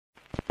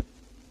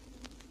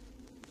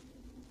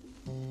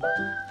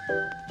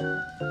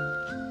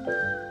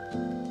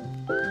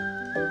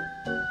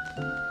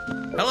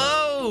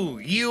Hello,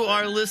 you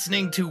are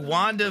listening to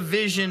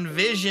WandaVision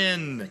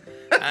Vision.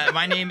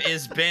 My name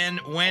is Ben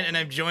Wendt, and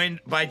I'm joined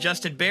by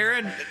Justin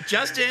Barron.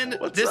 Justin,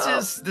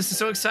 this is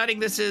so exciting.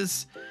 This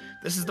is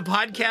the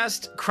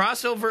podcast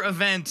crossover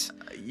event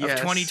of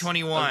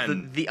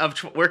 2021.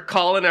 We're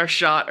calling our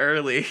shot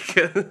early.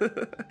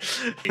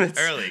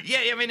 Early, yeah.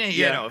 I mean,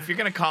 you know, if you're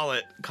gonna call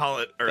it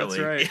early. That's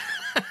right.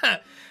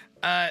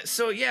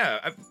 So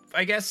yeah,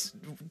 I guess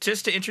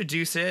just to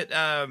introduce it.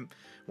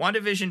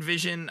 WandaVision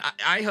Vision.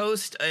 I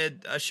host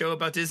a show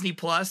about Disney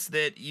Plus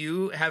that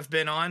you have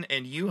been on,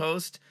 and you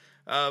host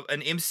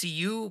an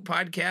MCU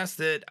podcast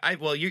that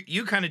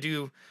you kind of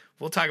do.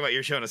 We'll talk about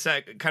your show in a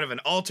sec. Kind of an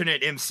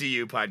alternate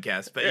MCU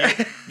podcast, but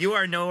you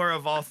are knower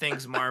of all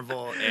things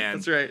Marvel, and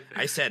that's right.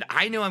 I said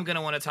I know I'm going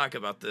to want to talk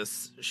about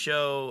this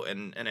show,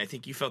 and I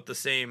think you felt the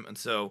same, and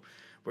so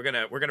we're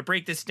gonna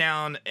break this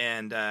down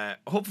and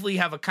hopefully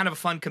have a kind of a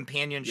fun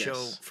companion show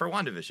for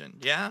WandaVision.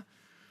 Yeah.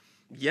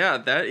 Yeah,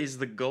 that is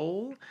the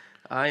goal.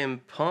 I am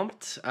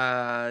pumped.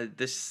 I've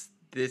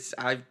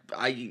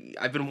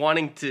been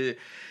wanting to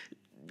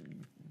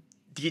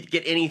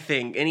get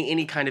anything,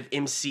 any kind of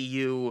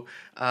MCU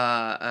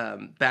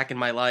back in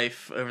my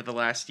life over the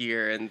last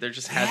year, and there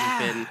just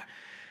hasn't been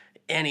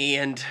any,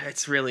 and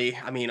it's really,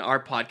 I mean,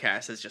 our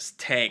podcast has just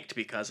tanked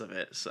because of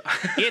it. So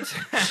it's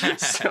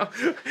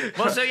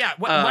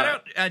why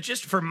don't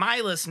just for my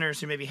listeners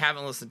who maybe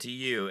haven't listened to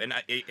you, and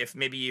if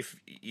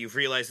you've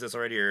realized this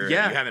already or you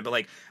haven't, but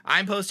like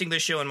I'm posting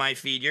this show in my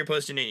feed, you're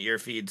posting it in your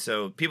feed,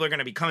 so people are going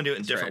to be coming to it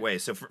in different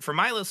ways. So for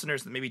my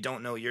listeners that maybe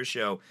don't know your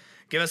show,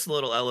 give us a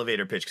little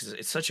elevator pitch because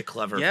it's such a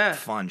clever,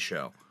 fun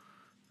show.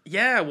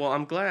 Yeah, well,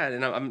 I'm glad,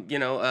 and I'm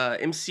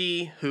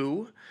MC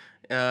Who.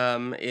 A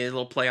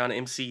little play on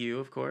MCU,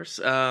 of course.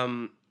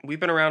 We've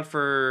been around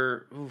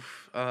for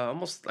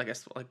almost, I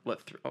guess, like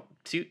what,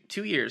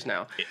 2 years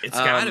now. It's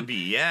gotta be,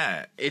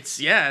 yeah.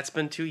 It's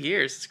been 2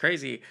 years. It's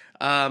crazy.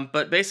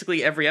 But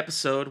basically, every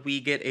episode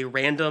we get a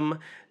random,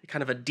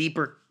 kind of a deep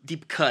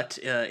cut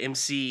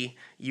MCU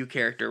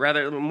character,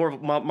 rather more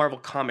Marvel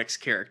Comics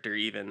character,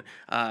 even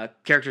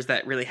characters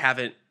that really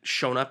haven't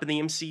shown up in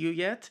the MCU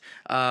yet.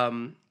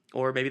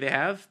 Or maybe they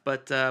have,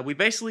 but we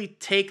basically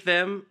take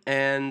them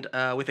and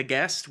with a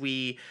guest,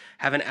 we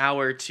have an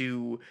hour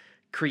to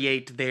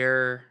create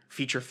their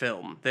feature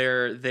film,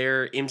 their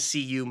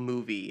MCU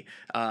movie,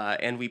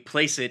 and we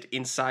place it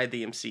inside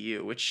the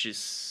MCU, which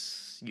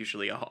is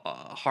usually a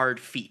hard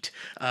feat.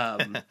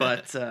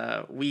 But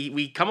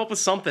we come up with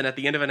something at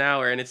the end of an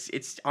hour, and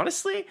it's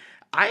honestly,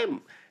 I'm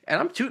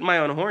tooting my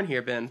own horn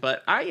here, Ben,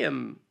 but I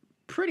am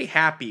pretty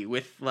happy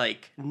with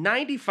like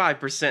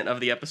 95% of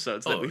the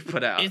episodes that we've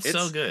put out. It's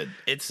so good.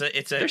 It's such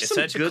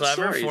a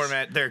clever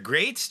format. They're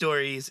great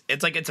stories.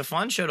 It's a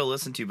fun show to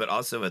listen to, but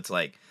also it's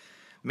like,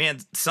 man,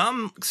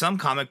 some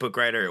comic book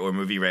writer or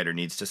movie writer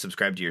needs to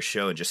subscribe to your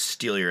show and just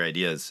steal your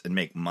ideas and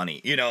make money.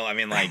 You know, I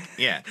mean, like,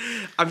 yeah.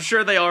 I'm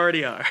sure they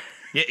already are.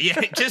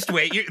 Yeah. Just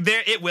wait.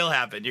 It will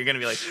happen. You're gonna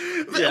be like,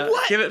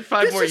 what? Give it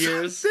 5 more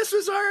years. This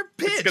was our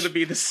pitch. It's gonna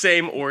be the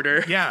same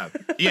order. Yeah.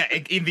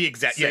 In the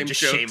exact. Same just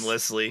jokes.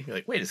 Shamelessly. You're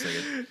like, wait a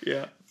second.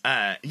 Yeah.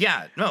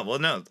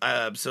 No.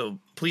 So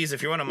please,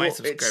 if you're one of my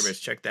subscribers,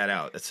 check that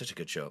out. That's such a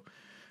good show.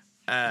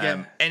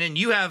 And then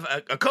you have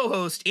a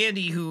co-host,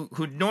 Andy, who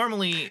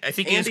normally I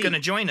think is going to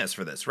join us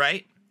for this,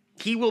 right?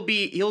 He'll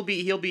be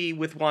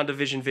with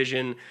WandaVision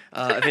Vision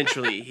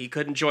eventually. He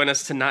couldn't join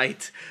us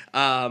tonight,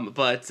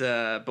 but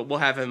we'll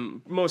have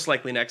him most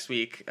likely next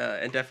week,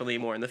 and definitely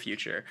more in the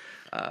future.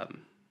 So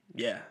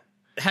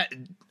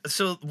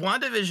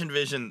WandaVision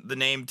Vision, the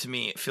name to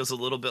me feels a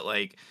little bit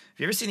like, have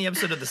you ever seen the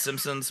episode of The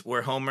Simpsons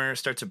where Homer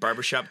starts a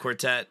barbershop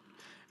quartet?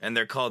 And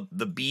they're called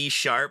the B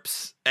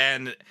Sharps,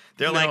 and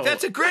they're like,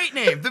 that's a great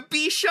name, the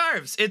B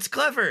Sharps. It's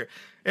clever.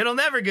 It'll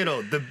never get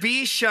old. The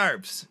B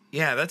Sharps.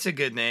 Yeah, that's a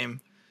good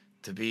name.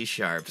 To be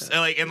sharps.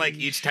 And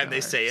each time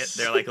they say it,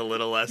 they're like a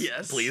little less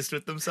pleased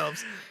with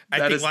themselves.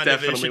 I think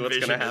definitely what's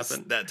going to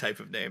happen. That type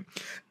of name.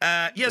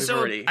 We've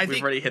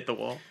already hit the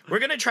wall. We're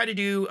going to try to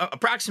do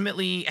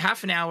approximately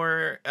half an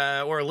hour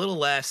or a little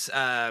less.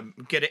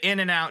 Get it in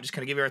and out. Just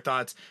kind of give you our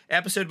thoughts.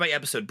 Episode by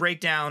episode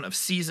breakdown of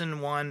season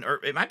 1,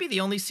 or it might be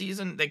the only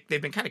season.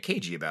 They've been kind of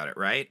cagey about it,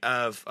 right?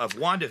 Of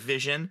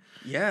WandaVision.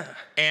 Yeah.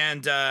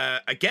 And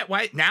I get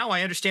why. Now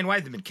I understand why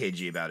they've been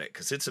cagey about it,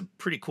 because it's a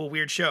pretty cool,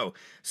 weird show.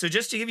 So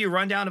just to give you a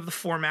rundown of the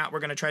format we're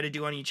going to try to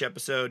do on each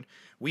episode,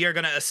 we are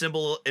going to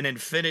assemble an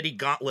infinity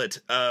gauntlet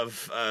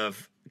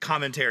of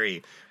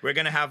commentary. We're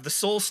going to have the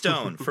Soul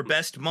Stone for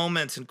best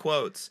moments and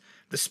quotes,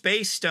 the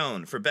Space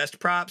Stone for best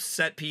props,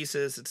 set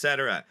pieces,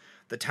 etc.,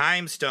 the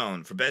Time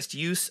Stone for best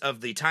use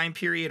of the time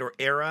period or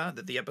era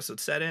that the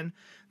episode's set in,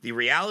 the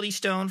Reality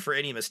Stone for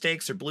any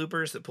mistakes or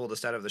bloopers that pulled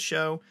us out of the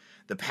show,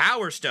 the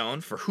Power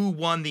Stone for who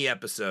won the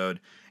episode,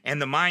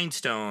 and the Mind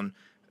Stone,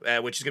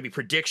 which is going to be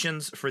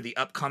predictions for the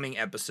upcoming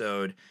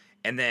episode.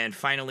 And then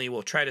finally,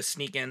 we'll try to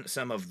sneak in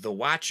some of the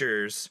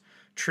Watchers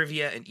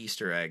trivia and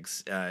Easter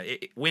eggs,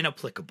 when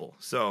applicable.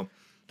 So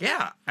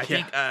Yeah, I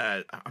think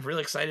I'm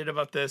really excited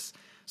about this.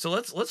 So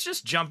let's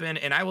just jump in,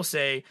 and I will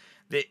say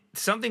that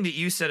something that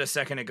you said a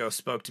second ago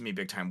spoke to me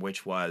big time,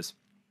 which was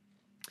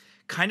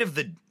kind of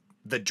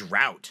the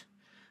drought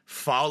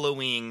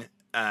following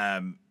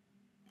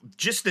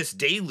just this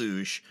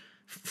deluge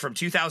from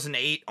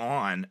 2008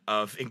 on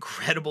of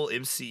incredible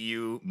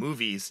MCU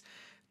movies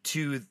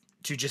to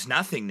just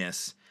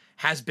nothingness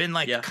has been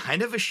like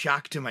kind of a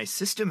shock to my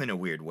system in a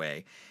weird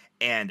way.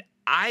 And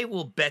I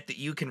will bet that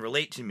you can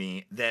relate to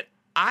me that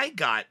I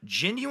got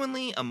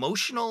genuinely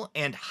emotional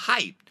and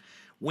hyped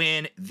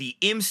when the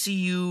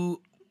MCU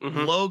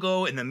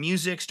logo and the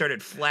music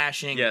started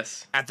flashing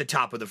at the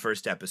top of the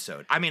first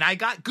episode. I mean, I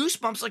got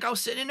goosebumps like I was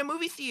sitting in a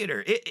movie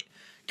theater.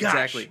 Gosh,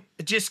 exactly.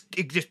 It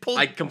just pulled.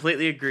 I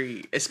completely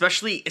agree,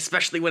 especially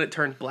when it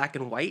turned black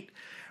and white,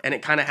 and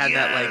it kind of had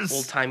that like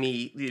old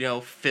timey,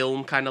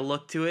 film kind of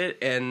look to it,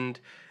 and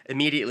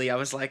immediately I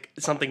was like,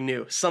 something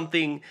new,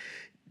 something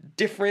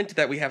different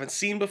that we haven't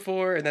seen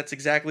before, and that's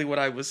exactly what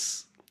I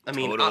was. I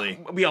mean, totally.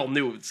 We all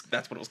knew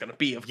that's what it was going to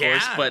be, of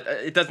course, but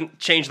it doesn't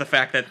change the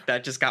fact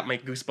that just got my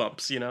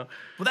goosebumps, Well,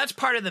 that's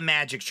part of the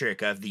magic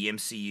trick of the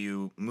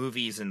MCU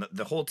movies and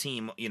the whole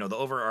team, the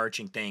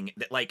overarching thing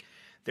that like.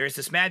 There's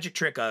this magic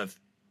trick of,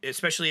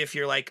 especially if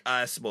you're like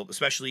us, well,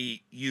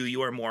 especially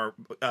you are more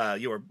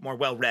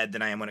well read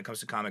than I am when it comes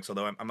to comics.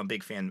 Although I'm a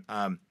big fan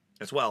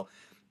as well.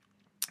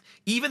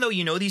 Even though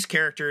you know these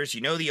characters,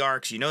 you know the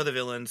arcs, you know the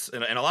villains,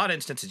 and in a lot of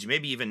instances, you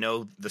maybe even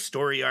know the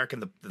story arc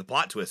and the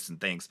plot twists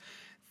and things.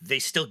 They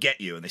still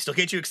get you, and they still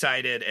get you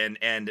excited,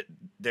 and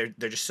they're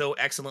just so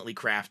excellently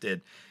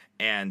crafted.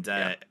 And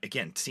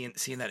again,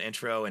 seeing that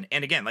intro, and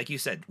again, like you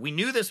said, we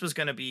knew this was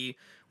going to be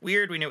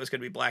weird. We knew it was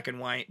going to be black and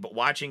white, but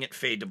watching it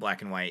fade to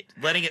black and white,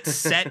 letting it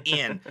set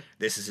in,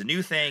 this is a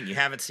new thing. You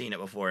haven't seen it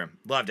before.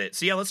 Loved it.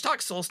 So yeah, let's talk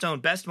Soulstone,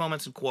 best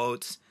moments and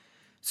quotes.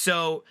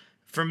 So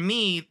for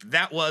me,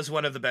 that was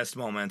one of the best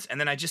moments. And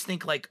then I just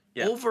think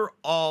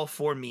overall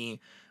for me,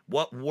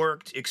 what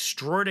worked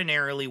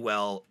extraordinarily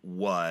well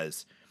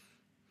was,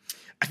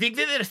 I think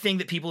that the thing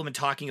that people have been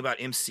talking about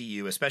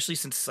MCU, especially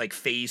since like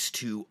phase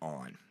 2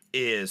 on,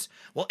 is,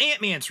 well,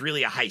 Ant-Man's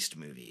really a heist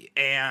movie,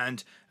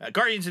 and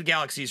Guardians of the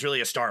Galaxy is really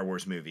a Star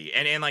Wars movie,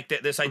 and like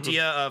this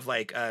idea of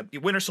like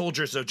Winter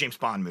Soldier's a James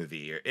Bond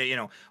movie, or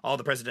All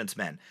the President's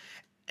Men.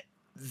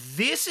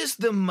 This is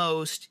the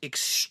most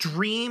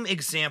extreme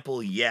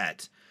example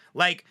yet.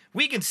 Like,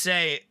 we can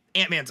say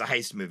Ant-Man's a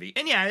heist movie,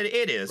 and yeah,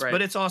 it is,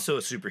 but it's also a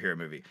superhero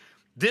movie.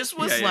 This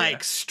was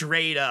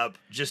straight up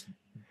just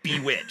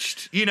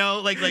Bewitched,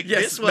 like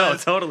yes, this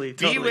was totally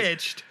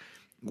Bewitched.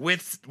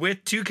 With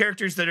two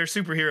characters that are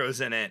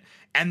superheroes in it,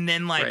 and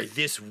then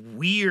this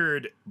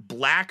weird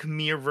Black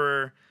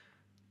Mirror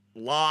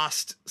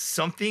lost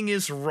something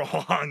is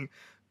wrong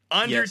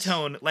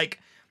undertone. Like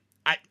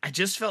I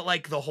just felt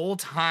like the whole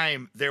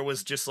time there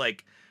was just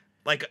like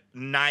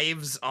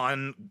knives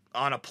on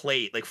a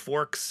plate, like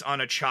forks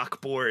on a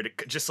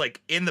chalkboard, just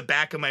like in the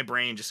back of my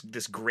brain, just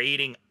this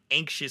grating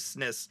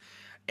anxiousness,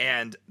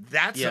 and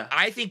that's what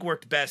I think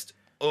worked best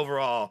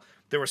overall.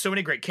 There were so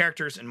many great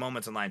characters and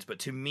moments and lines, but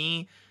to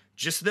me,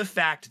 just the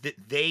fact that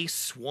they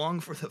swung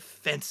for the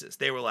fences.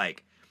 They were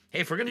like, hey,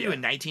 if we're going to do a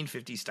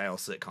 1950s style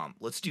sitcom,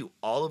 let's do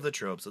all of the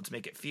tropes. Let's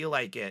make it feel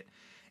like it.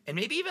 And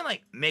maybe even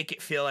like make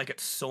it feel like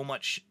it's so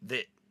much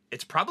that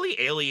it's probably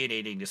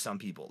alienating to some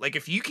people. Like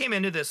if you came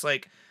into this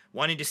like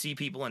wanting to see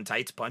people in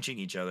tights punching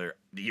each other,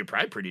 you're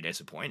probably pretty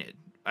disappointed.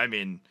 I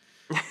mean,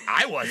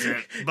 I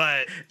wasn't,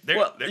 but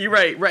you're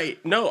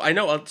right. No, I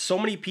know so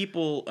many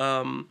people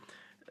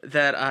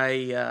that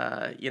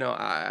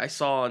I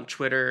saw on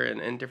Twitter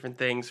and different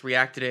things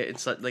reacted it in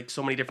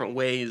so many different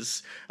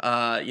ways.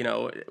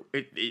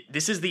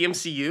 This is the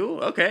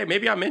MCU. Okay,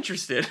 maybe I'm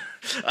interested.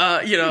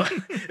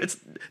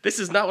 This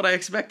is not what I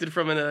expected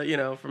from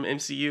from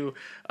MCU.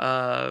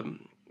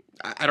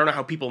 I don't know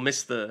how people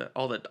missed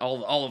all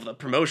of the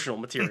promotional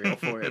material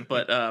for it,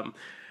 but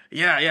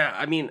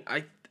I mean,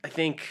 I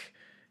think,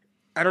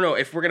 I don't know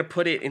if we're gonna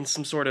put it in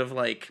some sort of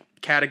like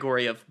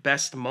category of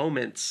best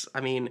moments.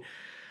 I mean,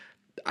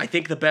 I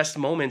think the best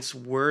moments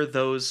were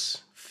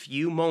those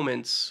few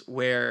moments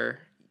where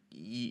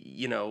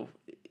you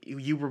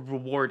were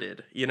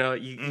rewarded. You know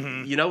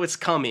it's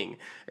coming,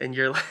 and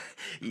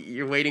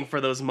you're waiting for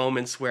those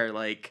moments where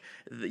like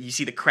you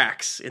see the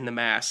cracks in the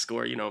mask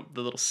or the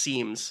little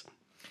seams,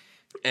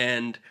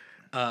 and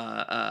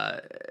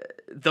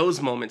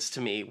those moments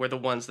to me were the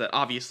ones that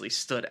obviously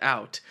stood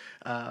out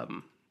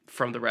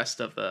from the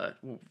rest of the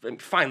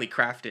finely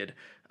crafted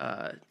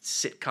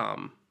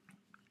sitcom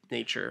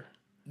nature.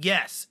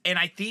 Yes, and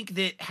I think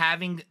that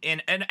having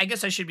and I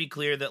guess I should be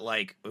clear that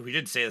like we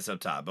didn't say this up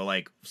top, but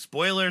like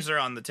spoilers are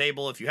on the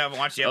table. If you haven't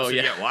watched the episode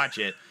yet, watch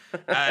it.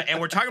 And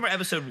we're talking about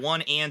episode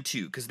 1 and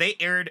 2 because they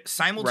aired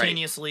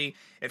simultaneously. Right.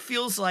 It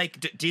feels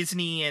like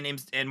Disney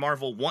and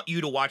Marvel want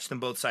you to watch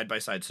them both side by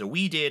side, so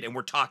we did, and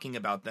we're talking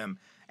about them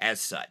as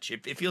such.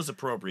 It feels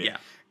appropriate. Yeah.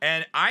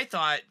 And I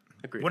thought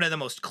one of the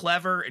most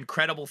clever,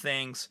 incredible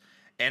things,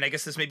 and I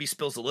guess this maybe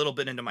spills a little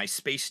bit into my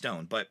Space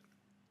Stone, but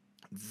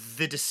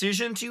the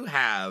decision to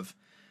have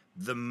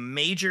the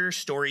major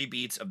story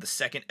beats of the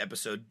second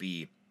episode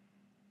be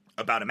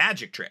about a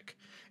magic trick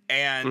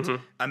and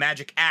a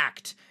magic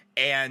act,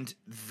 and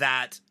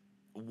that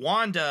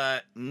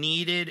Wanda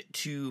needed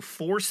to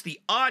force the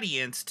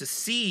audience to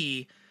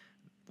see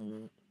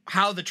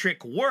how the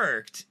trick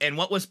worked and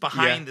what was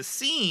behind the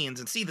scenes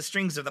and see the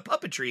strings of the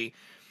puppetry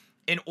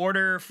in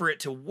order for it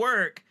to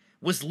work,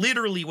 was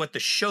literally what the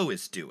show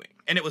is doing.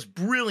 And it was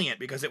brilliant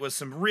because it was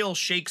some real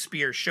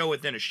Shakespeare show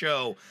within a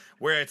show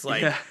where it's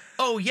like,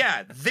 oh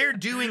yeah, they're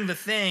doing the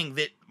thing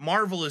that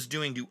Marvel is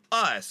doing to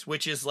us,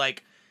 which is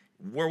like,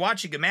 we're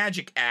watching a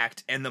magic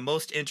act, and the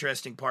most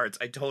interesting parts,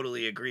 I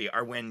totally agree,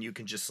 are when you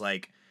can just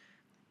like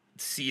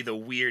see the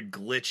weird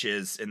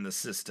glitches in the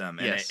system.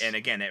 And and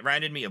again, it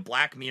reminded me of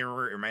Black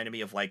Mirror. It reminded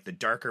me of like the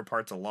darker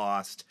parts of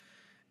Lost,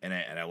 and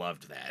I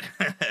loved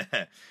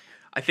that.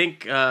 I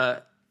think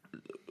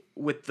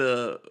with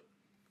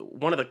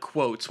one of the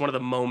quotes, one of the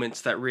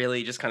moments that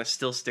really just kind of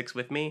still sticks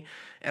with me,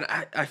 and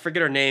I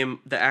forget her name,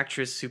 the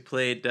actress who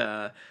played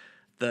the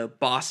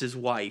boss's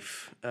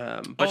wife,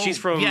 but she's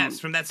from that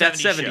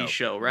 70s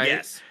show, right?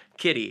 Yes,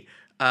 Kitty.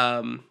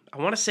 I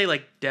want to say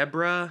like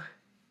Deborah.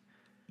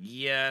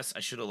 Yes,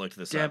 I should have looked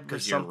this up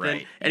because you're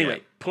right.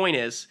 Anyway, point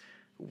is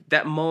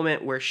that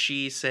moment where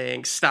she's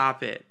saying,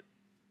 "Stop it,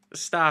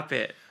 stop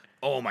it."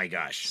 Oh my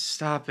gosh,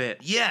 stop it!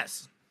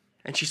 Yes.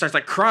 And she starts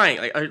like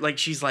crying, like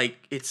she's like,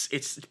 it's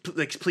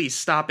like, please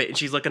stop it. And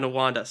she's looking to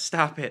Wanda,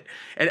 stop it.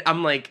 And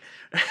I'm like,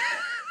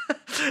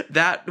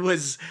 that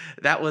was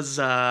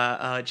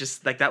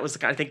just like, that was the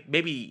kind, I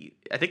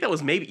think that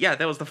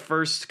was the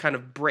first kind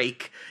of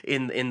break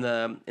in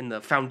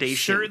the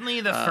foundation.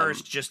 Certainly the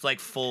first just like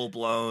full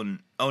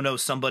blown, oh no,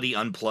 somebody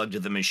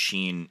unplugged the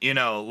machine, you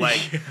know,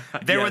 like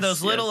there were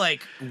those little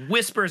like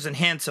whispers and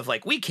hints of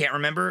like, we can't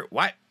remember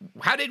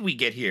how did we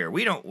get here?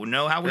 We don't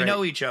know how we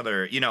know each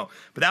other, you know,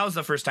 but that was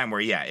the first time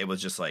where, it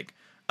was just like,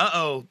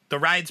 uh-oh, the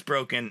ride's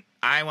broken.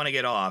 I want to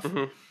get off.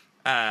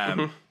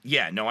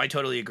 Yeah, no, I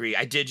totally agree.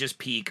 I did just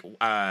peek,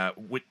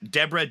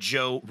 Deborah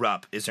Jo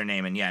Rupp is her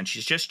name. And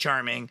she's just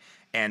charming.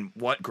 And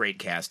what great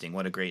casting.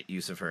 What a great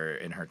use of her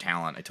and her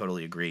talent. I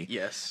totally agree.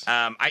 Yes.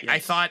 I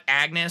thought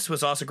Agnes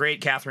was also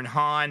great. Catherine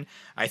Hahn.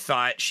 I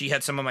thought she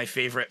had some of my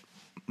favorite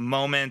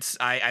moments.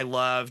 I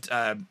loved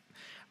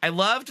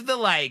the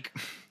like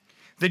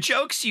the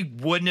jokes you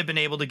wouldn't have been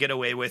able to get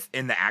away with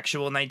in the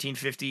actual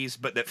 1950s,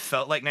 but that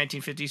felt like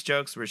 1950s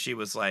jokes, where she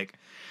was like,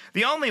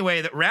 the only way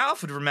that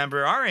Ralph would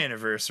remember our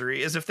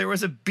anniversary is if there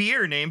was a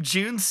beer named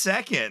June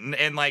 2nd,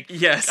 and like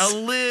a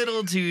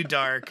little too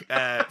dark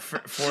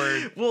for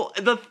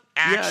the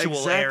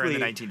actual era in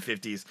the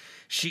 1950s.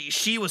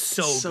 She was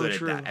so good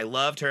true. at that. I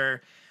loved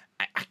her.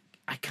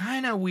 I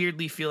kind of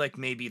weirdly feel like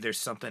maybe there's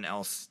something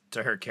else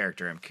to her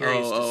character. I'm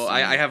curious to see.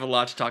 I have a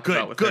lot to talk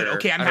about with her.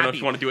 Okay, I'm I happy. don't know if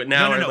you want to do it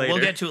now or later. We'll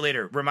get to it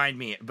later. Remind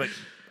me. But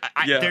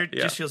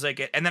just feels like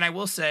it. And then I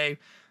will say,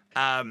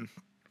 I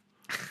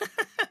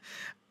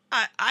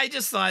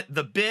just thought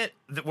the bit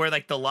where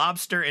like the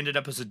lobster ended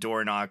up as a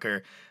door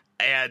knocker,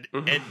 and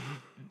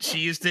she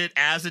used it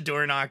as a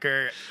door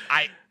knocker.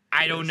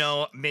 I don't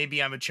know.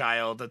 Maybe I'm a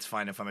child. That's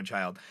fine if I'm a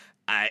child.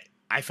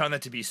 I found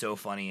that to be so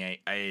funny.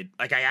 I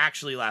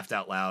actually laughed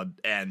out loud,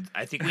 and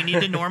I think we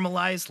need to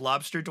normalize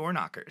lobster door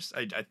knockers.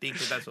 I think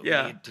that's what we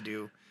need to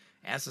do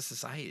as a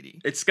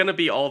society. It's gonna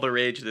be all the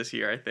rage this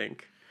year, I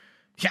think.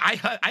 Yeah,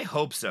 I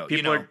hope so.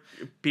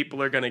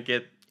 People are gonna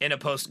get in a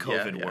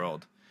post-COVID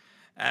world.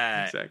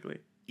 Exactly.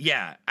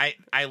 Yeah,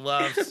 I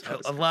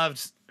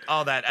loved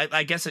all that.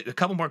 I guess a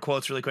couple more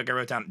quotes really quick I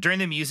wrote down. During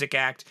the music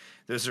act,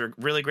 there's a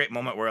really great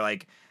moment where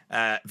like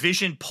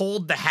Vision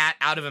pulled the hat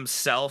out of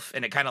himself,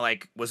 and it kind of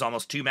like was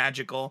almost too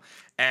magical.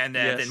 And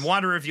then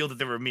Wanda revealed that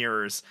there were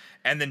mirrors.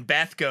 And then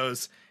Beth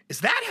goes,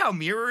 "Is that how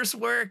mirrors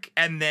work?"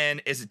 And then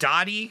is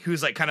Dottie,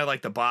 who's like kind of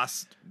like the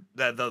boss,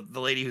 the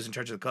lady who's in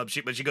charge of the club.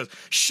 She goes,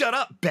 "Shut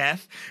up,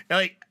 Beth!"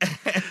 Like,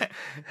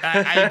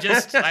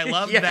 I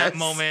love that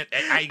moment.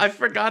 I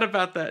forgot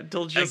about that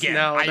until just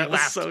now. I that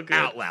laughed was so good.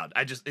 out loud.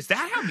 Is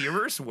that how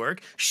mirrors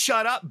work?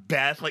 Shut up,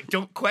 Beth! Like,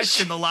 don't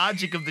question the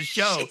logic of the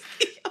show.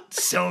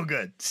 So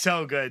good,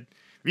 so good.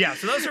 Yeah,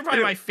 so those are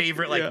probably my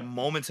favorite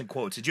moments and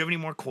quotes. Did you have any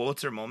more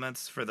quotes or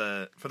moments for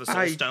the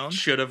Soul Stone? I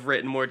should have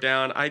written more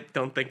down. I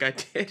don't think I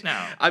did.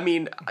 No, I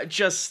mean, I've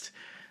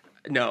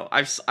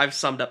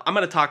summed up. I'm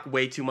gonna talk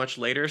way too much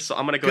later, so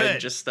I'm gonna go ahead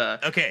and just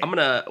okay. I'm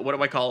gonna, what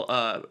do I call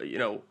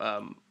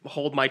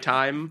hold my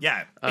time.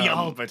 Yeah, I'll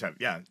hold my time.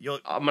 Yeah,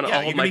 I'll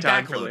hold my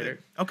time for later.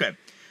 Okay.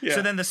 Yeah.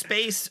 So then the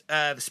space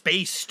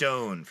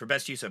stone for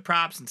best use of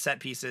props and set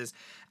pieces.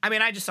 I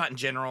mean, I just thought in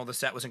general the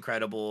set was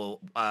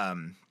incredible.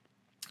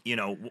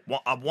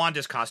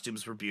 Wanda's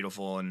costumes were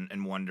beautiful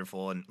and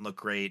wonderful and look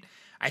great.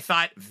 I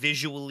thought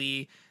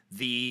visually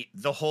the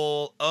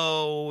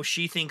whole,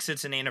 she thinks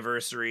it's an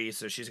anniversary,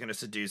 so she's going to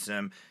seduce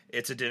him.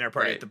 It's a dinner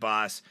party at the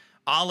boss.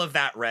 All of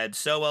that read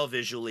so well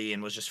visually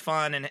and was just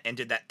fun and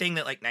did that thing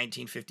that like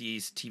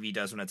 1950s TV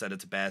does when it's at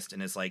its best,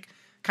 and is like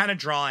kind of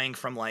drawing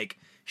from like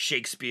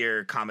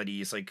Shakespeare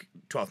comedies like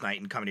Twelfth Night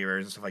and Comedy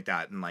Errors and stuff like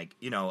that, and like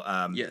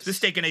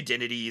Mistaken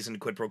Identities and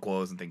Quid Pro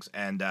Quos and things.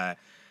 And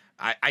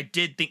I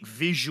did think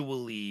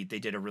visually they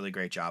did a really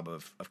great job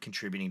of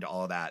contributing to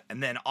all of that.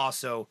 And then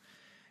also,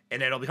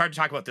 and it'll be hard to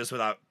talk about this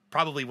without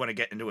probably want to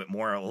get into it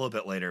more a little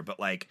bit later, but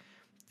like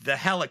the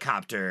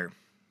helicopter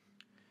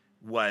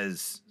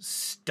was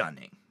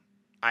stunning.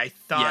 I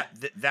thought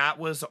that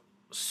was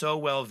so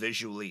well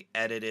visually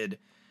edited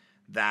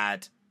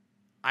that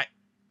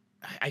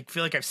I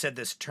feel like I've said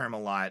this term a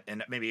lot,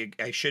 and maybe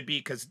I should be,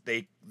 because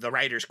the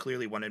writers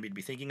clearly wanted me to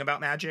be thinking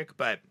about magic,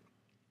 but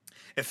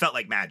it felt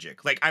like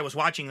magic. Like I was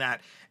watching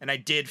that, and I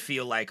did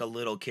feel like a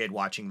little kid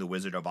watching The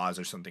Wizard of Oz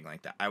or something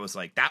like that. I was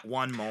like, that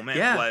one moment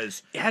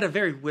was... It had a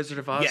very Wizard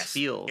of Oz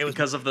feel. It was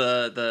because of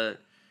the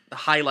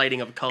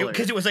highlighting of color.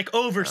 Because it was like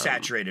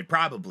oversaturated,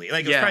 probably.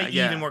 Like it was probably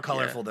even more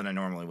colorful than it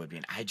normally would be.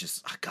 And I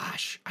just,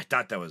 I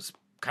thought that was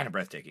kind of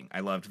breathtaking. I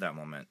loved that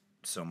moment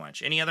so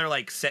much. Any other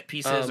like set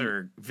pieces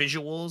or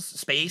visuals,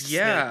 space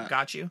that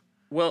got you?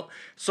 Well,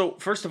 so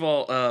first of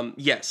all,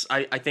 yes,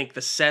 I think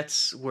the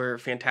sets were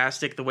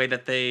fantastic. The way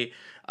that they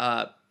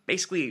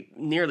basically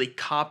nearly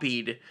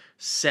copied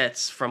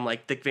sets from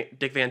like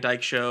Dick Van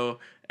Dyke Show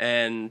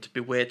and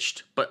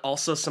Bewitched, but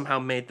also somehow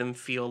made them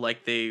feel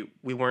like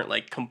we weren't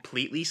like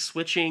completely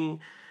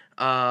switching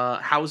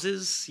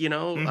houses, you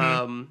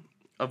know,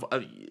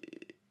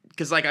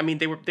 because like I mean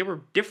they were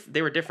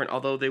different,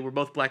 although they were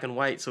both black and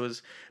white, so it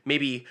was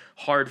maybe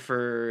hard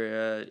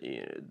for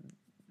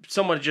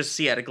someone to just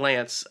see at a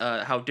glance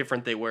how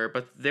different they were.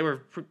 But they were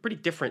pretty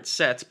different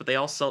sets, but they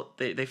also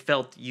they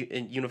felt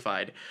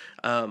unified.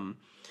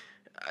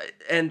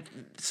 And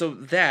so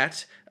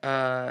that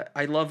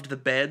I loved the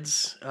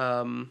beds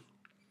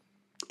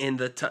in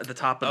the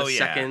top of the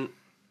second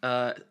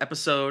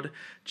episode,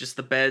 just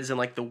the beds and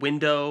like the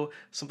window,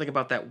 something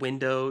about that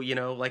window, you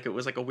know, like it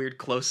was like a weird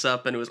close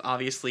up and it was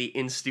obviously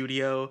in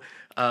studio.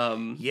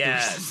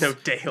 Yes, no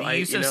daylight. The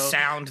use of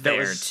sound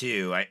there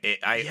too.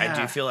 I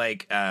do feel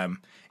like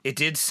it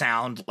did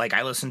sound like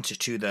I listened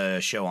to the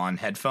show on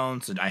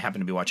headphones, and I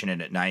happened to be watching it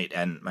at night,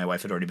 and my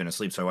wife had already been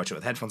asleep, so I watched it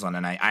with headphones on,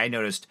 and I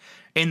noticed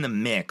in the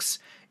mix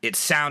it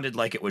sounded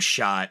like it was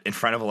shot in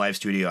front of a live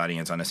studio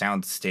audience on a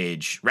sound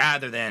stage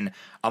rather than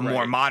a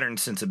more modern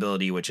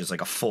sensibility, which is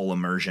like a full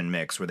immersion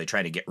mix where they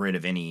try to get rid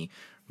of any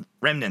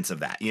remnants of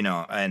that, you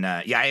know. And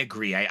I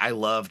agree. I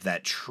loved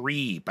that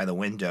tree by the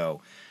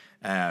window.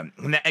 And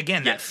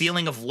that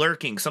feeling of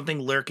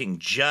something lurking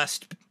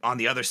just on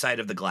the other side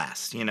of the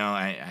glass, you know.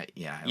 I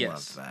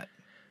love that.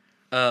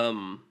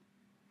 And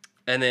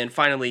then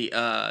finally,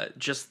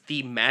 just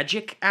the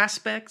magic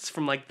aspects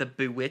from like the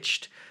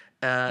Bewitched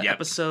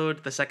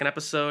episode, the second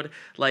episode,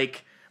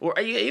 like, or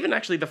even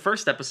actually the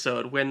first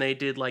episode when they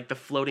did like the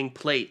floating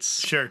plates.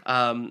 Sure.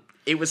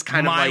 It was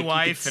kind of like my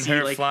wife and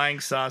her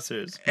flying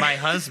saucers, my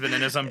husband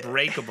and his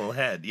unbreakable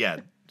head. Yeah,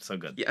 so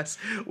good. Yes,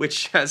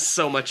 which has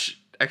so much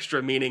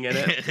extra meaning in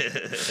it.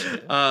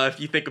 If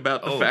you think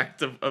about the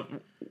fact of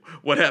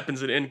what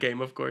happens in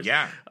Endgame, of course.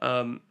 Yeah.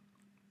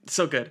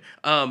 So good.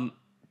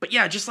 But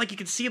yeah, just like you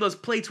could see those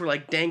plates were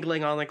like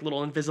dangling on like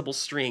little invisible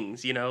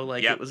strings, you know,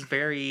 like it was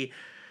very,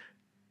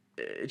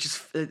 it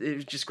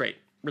was just great.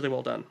 Really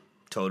well done.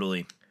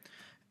 Totally.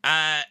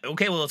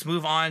 Okay, well, let's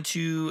move on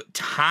to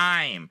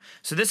time.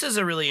 So this is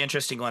a really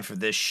interesting one for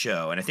this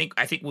show, and I think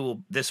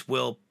this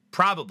will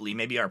probably,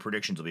 maybe our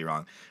predictions will be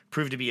wrong,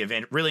 prove to be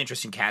a really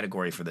interesting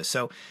category for this.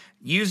 So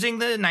using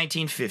the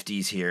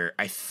 1950s here,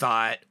 I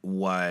thought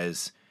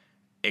was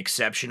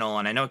exceptional,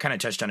 and I know I kind of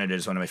touched on it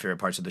as one of my favorite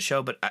parts of the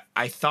show, but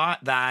I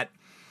thought that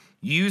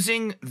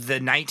using the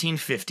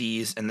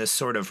 1950s and this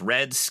sort of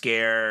Red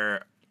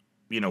Scare,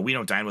 you know, we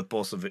don't dine with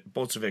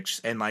Bolsheviks,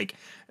 and like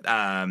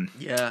that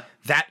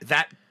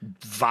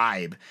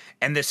vibe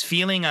and this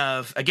feeling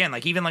of, again,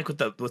 like even like with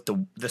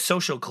the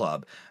social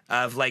club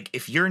of like,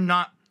 if you're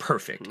not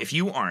perfect, if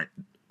you aren't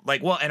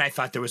like, well, and I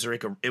thought there was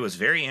it was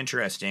very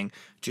interesting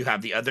to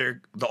have the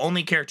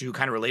only character who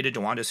kind of related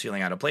to Wanda's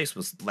feeling out of place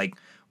was like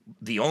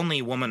the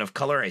only woman of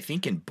color, I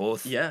think, in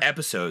both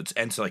episodes.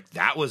 And so like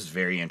that was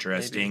very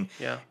interesting. Maybe.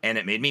 Yeah. And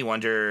it made me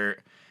wonder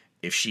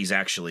if she's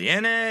actually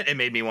in it. It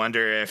made me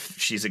wonder if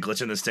she's a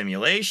glitch in the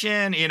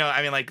simulation. You know,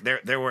 I mean, like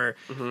there were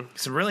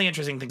some really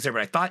interesting things there,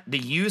 but I thought the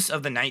use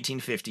of the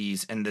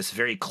 1950s and this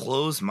very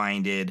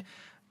close-minded,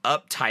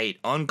 uptight,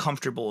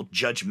 uncomfortable,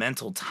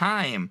 judgmental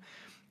time,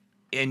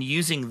 and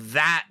using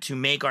that to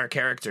make our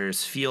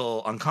characters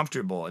feel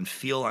uncomfortable and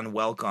feel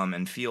unwelcome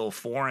and feel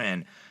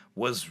foreign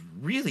was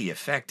really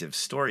effective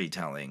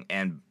storytelling.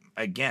 And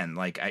again,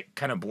 like I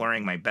kind of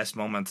blurring my best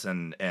moments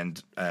and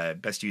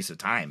best use of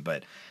time,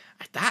 but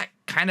I thought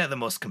kind of the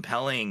most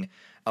compelling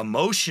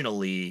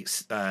emotionally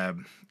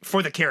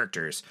for the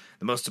characters,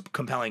 the most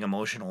compelling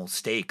emotional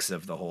stakes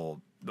of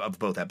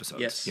both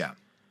episodes. Yes. Yeah.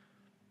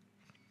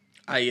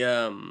 I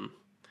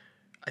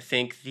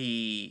think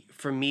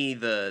for me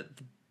the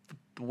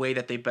way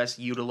that they best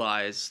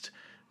utilized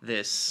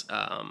this,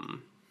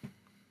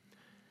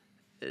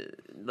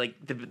 like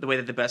the way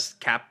that they best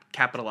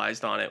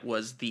capitalized on it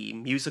was the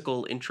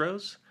musical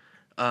intros.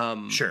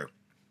 Sure.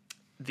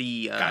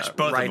 The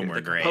both of them were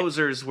great.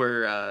 Composers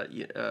were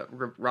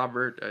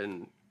Robert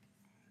and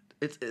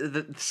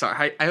It's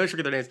sorry, I always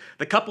forget their names.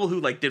 The couple who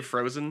like did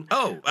Frozen.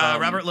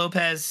 Robert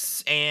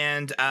Lopez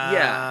and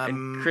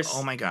and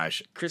oh my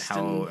gosh, Kristen,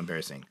 how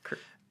embarrassing.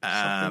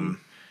 Something.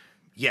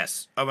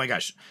 Yes. Oh my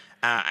gosh.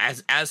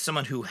 As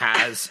someone who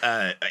has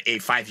a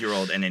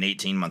 5-year-old and an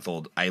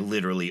 18-month-old, I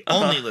literally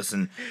only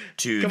listen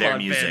to their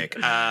music.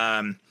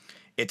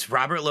 It's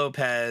Robert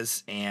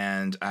Lopez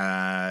and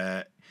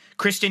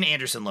Kristen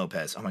Anderson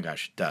Lopez. Oh my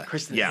gosh, duh.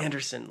 Kristen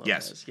Anderson Lopez.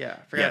 Yes. Yeah,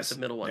 I forgot the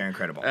middle one. They're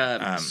incredible.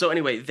 So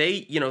anyway,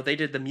 they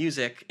did the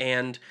music,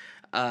 and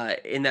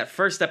in that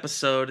first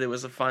episode, it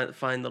was a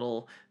fine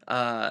little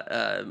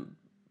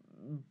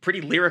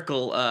pretty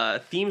lyrical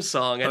theme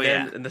song, and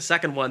then in the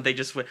second one they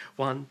just went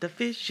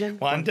WandaVision,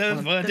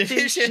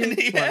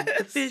 WandaVision,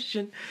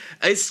 WandaVision.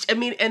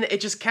 And it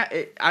just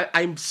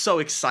I'm so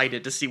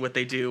excited to see what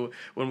they do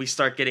when we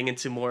start getting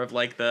into more of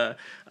like the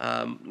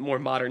more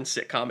modern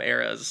sitcom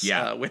eras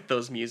with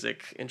those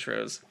music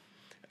intros.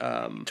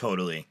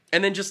 Totally.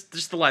 And then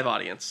just the live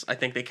audience. I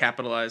think they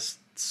capitalized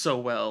so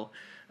well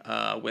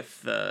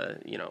with the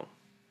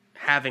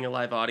having a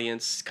live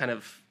audience kind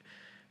of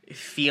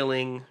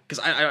feeling,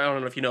 because I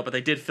don't know if you know, but they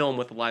did film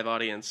with a live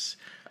audience.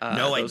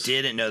 No, I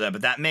didn't know that,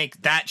 but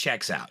that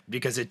checks out,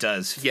 because it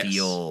does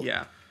feel.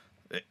 Yeah.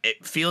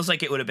 It feels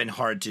like it would have been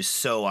hard to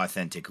so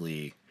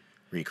authentically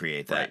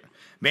recreate that. Right.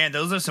 Man,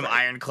 those are some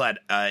ironclad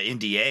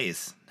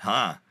NDAs,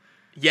 huh?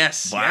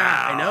 Yes. Wow.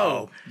 Yeah, I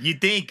know.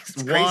 You'd think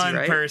crazy, one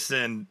right?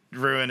 person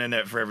ruining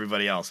it for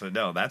everybody else, but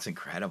no, that's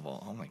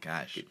incredible. Oh my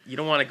gosh. You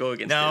don't want to go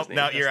against Disney.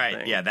 No, you're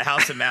right. Yeah, the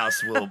House of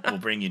Mouse will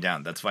bring you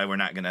down. That's why we're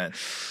not going to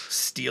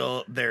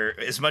steal their...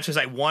 As much as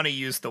I want to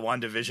use the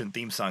WandaVision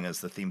theme song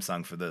as the theme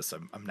song for this,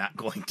 I'm not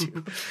going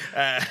to.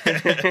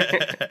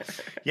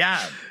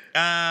 Yeah.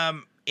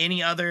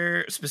 Any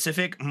other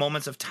specific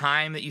moments of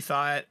time that you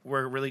thought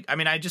were really... I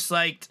mean, I just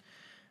liked...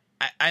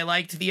 I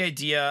liked the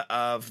idea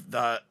of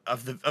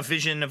a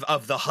vision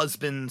of the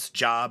husband's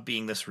job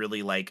being this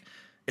really like,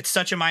 it's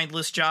such a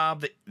mindless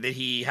job that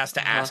he has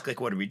to ask like,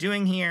 what are we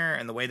doing here?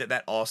 And the way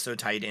that also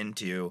tied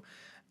into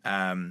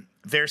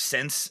their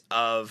sense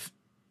of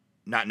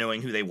not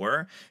knowing who they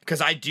were. Because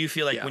I do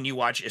feel like when you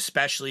watch,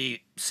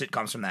 especially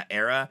sitcoms from that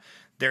era,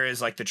 there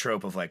is like the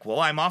trope of like, well,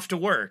 I'm off to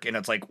work, and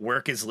it's like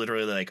work is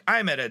literally like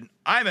I'm at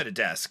a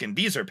desk and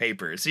these are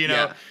papers,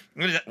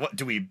 What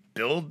do we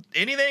build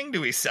anything?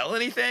 Do we sell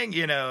anything?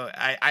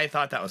 I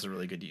thought that was a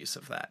really good use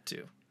of that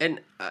too.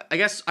 And I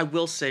guess I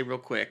will say real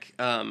quick,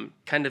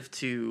 kind of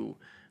to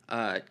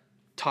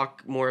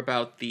talk more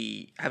about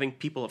the having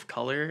people of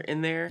color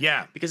in there.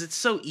 Yeah, because it's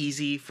so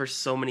easy for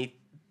so many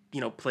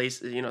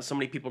so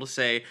many people to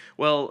say,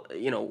 well,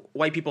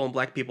 white people and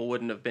black people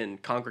wouldn't have been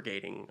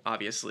congregating,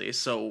 obviously,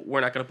 so we're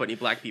not going to put any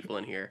black people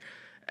in here.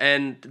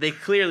 And they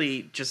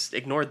clearly just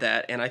ignored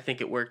that, and I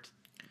think it worked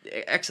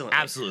excellently.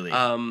 Absolutely.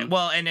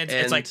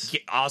 It's like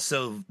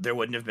also there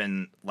wouldn't have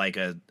been like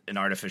an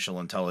artificial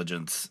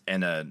intelligence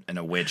and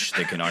a witch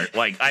that can art.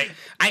 Like I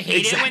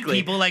hate it when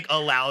people like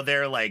allow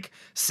their like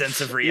sense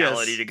of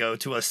reality to go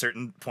to a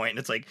certain point, and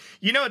it's like,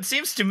 it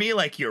seems to me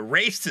like your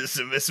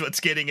racism is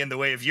what's getting in the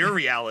way of your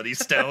reality,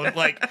 Stone.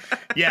 Like,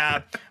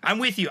 yeah, I'm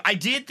with you. I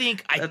did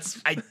think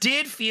I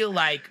did feel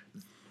like,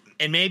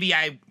 and maybe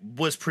I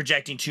was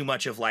projecting too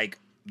much of like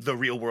the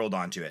real world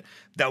onto it.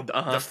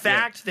 The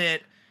fact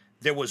that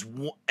there was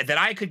that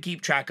I could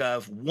keep track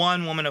of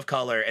one woman of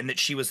color, and that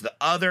she was the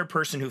other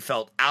person who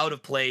felt out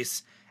of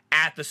place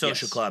at the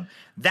social club.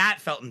 That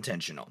felt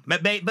intentional,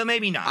 but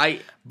maybe not. I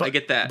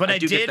get that. But I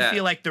did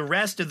feel like the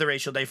rest of the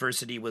racial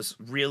diversity was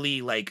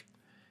really like,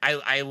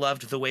 I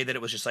loved the way that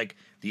it was just like,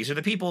 these are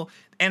the people,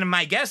 and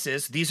my guess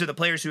is these are the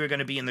players who are going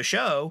to be in the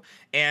show,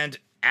 and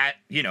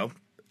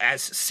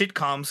as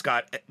sitcoms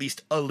got at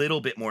least a little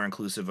bit more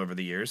inclusive over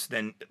the years,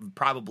 then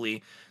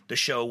probably the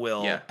show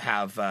will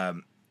have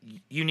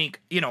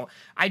unique,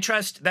 I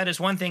trust that is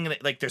one thing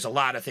that, like, there's a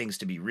lot of things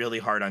to be really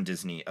hard on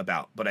Disney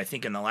about, but I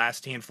think in the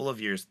last handful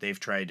of years they've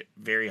tried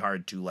very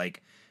hard to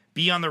like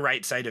be on the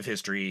right side of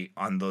history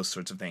on those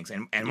sorts of things,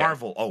 and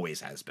Marvel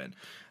always has been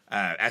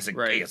as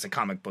a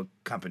comic book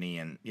company,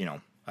 and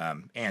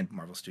and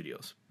Marvel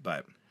Studios,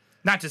 but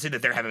not to say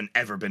that there haven't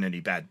ever been any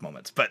bad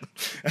moments, but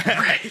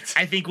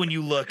I think when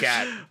you look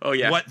at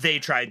what they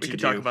tried to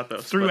do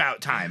throughout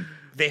time,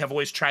 they have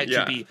always tried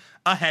to be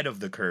ahead of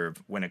the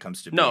curve when it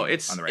comes to being on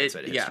the right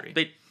side of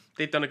history.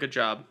 They've done a good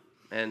job,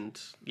 and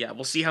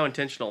we'll see how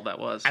intentional that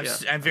was.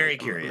 I'm very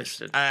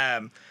curious.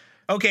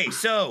 Okay,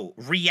 so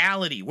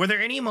reality. Were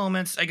there any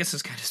moments, I guess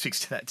this kind of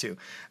speaks to that too,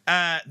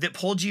 that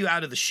pulled you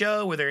out of the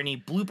show? Were there any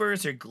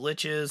bloopers or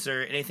glitches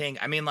or anything?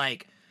 I mean,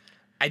 like,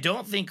 I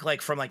don't think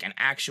like from like an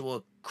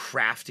actual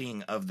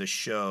crafting of the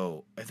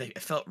show, I think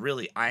it felt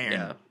really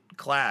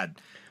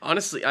ironclad.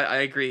 Honestly, I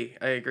agree.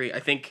 I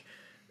think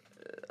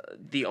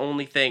the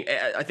only thing,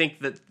 I think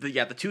that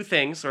the two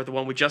things are the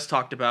one we just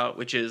talked about,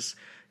 which is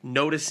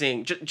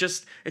noticing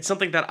just it's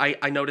something that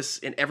I notice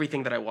in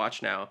everything that I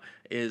watch now,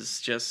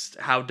 is just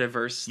how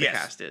diverse the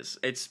cast is.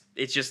 It's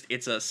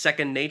a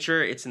second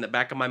nature. It's in the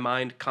back of my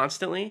mind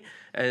constantly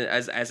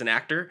as an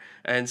actor,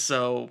 and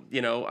so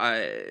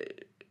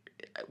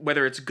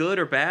whether it's good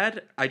or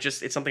bad,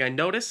 it's something I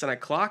notice and I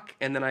clock,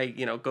 and then I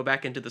go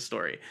back into the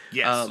story.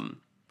 Yes.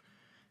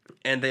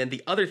 And then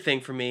the other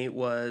thing for me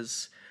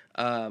was,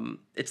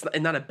 it's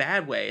not a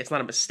bad way. It's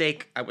not a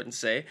mistake, I wouldn't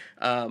say.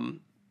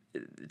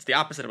 It's the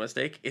opposite of a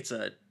mistake. It's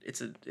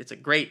a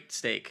great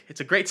steak. It's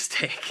a great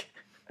steak.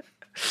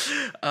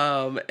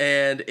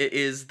 And it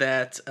is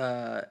that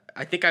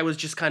I think I was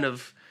just kind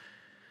of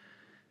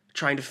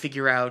trying to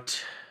figure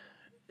out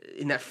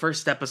in that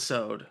first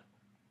episode,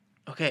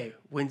 okay,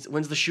 when's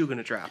the shoe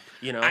gonna drop?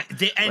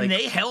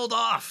 They held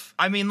off.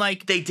 I mean,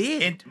 like they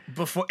did. And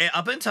before,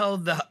 up until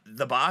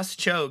the boss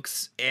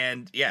chokes,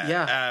 and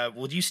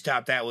will you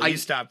stop that? You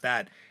stop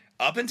that?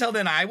 Up until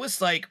then, I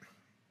was like,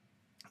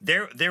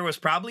 there was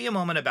probably a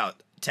moment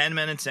about 10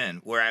 minutes in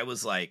where I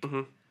was like,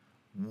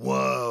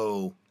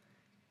 whoa,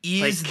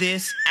 is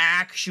this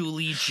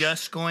actually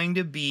just going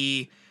to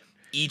be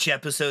each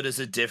episode is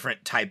a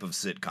different type of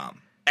sitcom?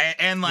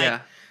 And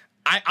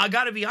I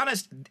got to be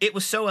honest, it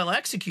was so well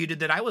executed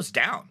that I was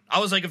down. I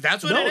was like, if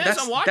that's what it is,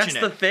 I'm watching it. That's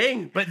the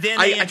thing. But then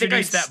they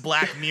introduced that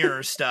Black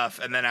Mirror stuff,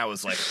 and then I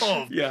was like,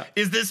 oh,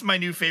 is this my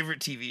new favorite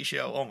TV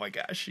show? Oh my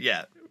gosh,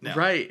 yeah. No.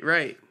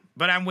 Right.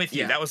 But I'm with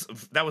you. That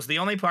was the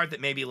only part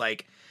that maybe,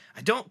 like,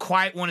 I don't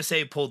quite want to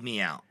say pulled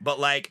me out, but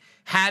like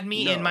had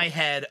me in my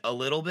head a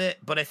little bit.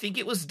 But I think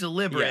it was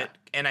deliberate,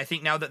 and I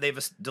think now that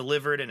they've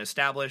delivered and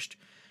established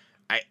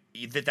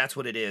that's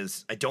what it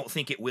is. I don't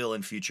think it will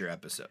in future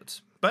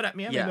episodes. But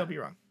maybe I'll be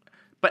wrong.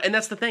 And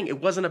that's the thing.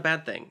 It wasn't a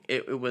bad thing.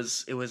 It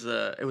was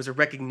a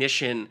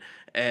recognition,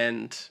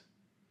 and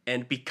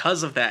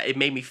because of that, it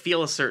made me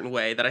feel a certain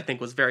way that I think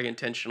was very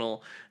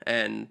intentional.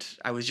 And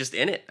I was just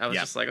in it. I was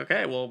just like,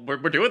 okay, well, we're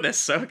doing this.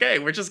 So, okay,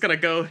 we're just gonna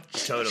go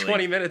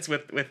 20 minutes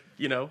with.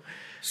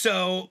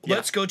 So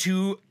let's go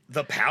to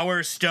the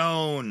Power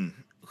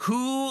Stone.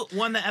 Who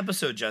won the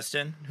episode,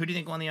 Justin? Who do you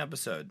think won the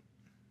episode?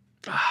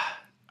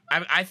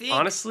 I think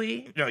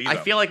honestly, I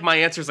feel like my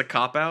answer is a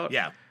cop out.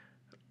 Yeah,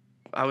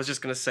 I was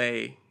just gonna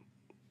say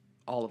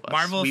all of us.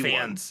 Marvel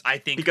fans, won. I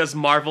think, because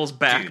Marvel's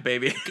back,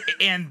 baby,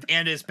 and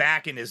is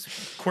back and is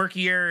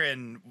quirkier,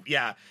 and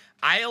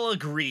I'll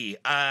agree.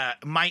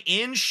 My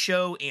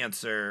in-show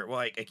answer, well,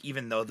 like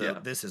even though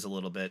this is a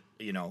little bit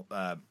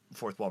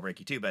fourth wall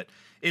breaky too, but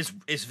is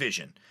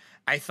Vision.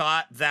 I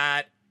thought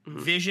that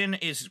Vision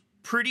is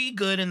pretty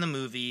good in the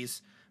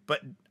movies,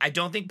 but I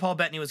don't think Paul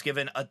Bettany was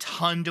given a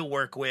ton to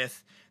work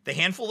with. The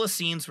handful of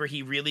scenes where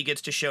he really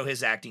gets to show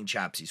his acting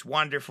chops, he's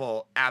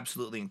wonderful,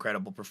 absolutely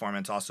incredible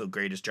performance. Also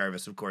great as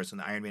Jarvis, of course, in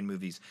the Iron Man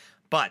movies.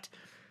 But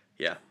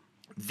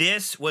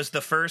this was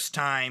the first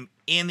time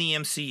in the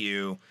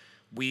MCU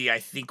I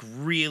think,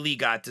 really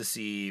got to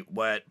see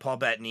what Paul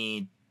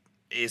Bettany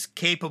is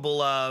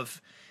capable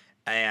of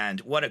and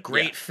what a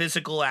great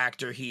physical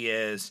actor he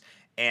is.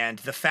 And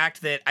the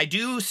fact that I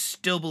do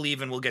still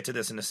believe, and we'll get to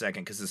this in a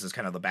second because this is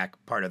kind of the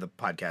back part of the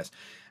podcast,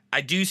 I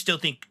do still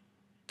think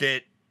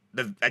that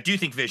I do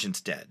think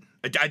Vision's dead.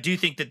 I do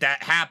think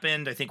that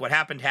happened. I think what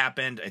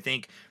happened. I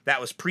think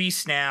that was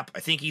pre-snap. I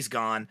think he's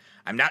gone.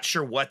 I'm not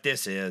sure what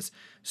this is.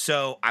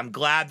 So I'm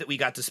glad that we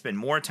got to spend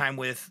more time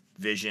with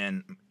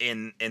Vision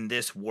in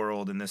this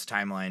world, in this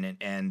timeline.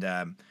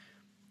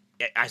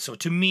 So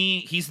to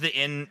me, he's the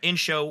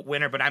in-show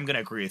winner, but I'm going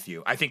to agree with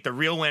you. I think the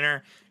real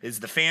winner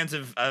is the fans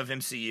of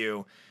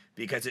MCU,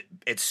 because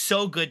it's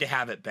so good to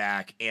have it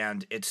back,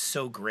 and it's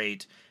so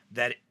great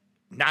that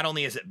not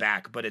only is it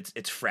back, but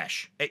it's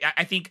fresh.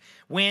 I think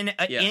when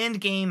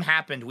Endgame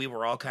happened, we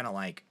were all kind of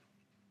like,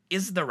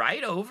 is the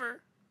ride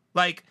over?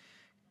 Like,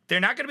 they're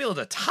not going to be able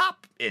to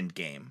top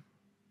Endgame.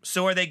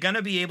 So are they going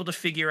to be able to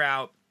figure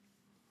out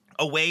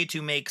a way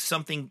to make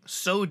something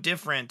so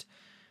different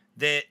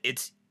that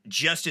it's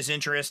just as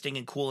interesting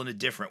and cool in a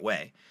different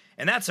way?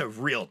 And that's a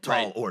real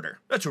tall order.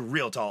 That's a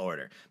real tall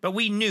order. But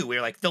we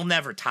were like, they'll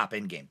never top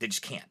Endgame. They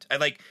just can't. I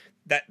like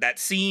that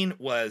scene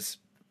was,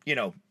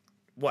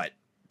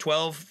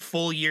 12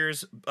 full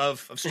years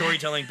of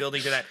storytelling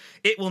building to that.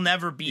 It will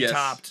never be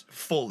topped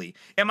fully.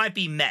 It might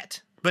be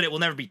met, but it will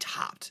never be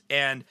topped.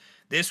 And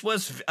this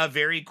was a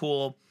very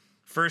cool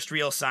first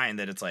real sign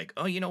that it's like,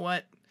 oh, you know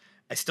what?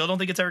 I still don't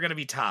think it's ever going to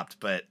be topped,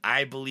 but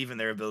I believe in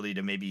their ability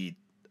to maybe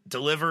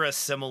deliver a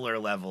similar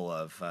level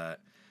of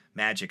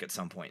magic at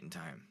some point in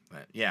time.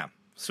 But yeah,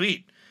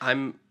 sweet.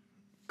 I'm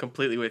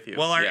completely with you.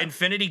 Well, our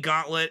Infinity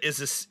Gauntlet is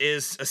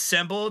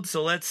assembled,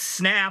 so let's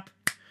snap.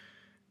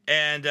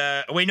 And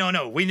wait,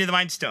 no, we need the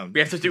Mind Stone. We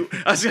have to do.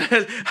 I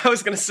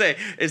was gonna say,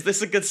 is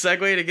this a good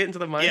segue to get into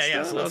the Mind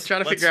Stone? So I was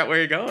trying to figure out where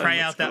you're going. Pry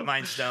out that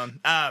Mind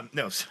Stone.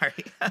 No, sorry.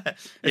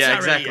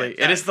 Exactly.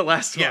 It is the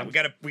last one.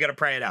 Yeah, we gotta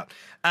pry it out.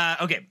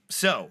 Okay,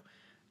 so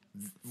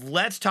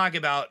let's talk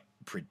about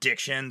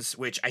predictions,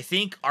 which I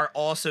think are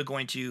also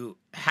going to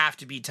have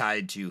to be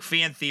tied to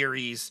fan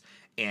theories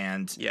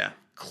and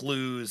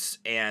clues,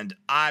 and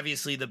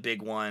obviously the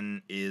big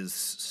one is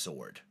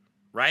Sword,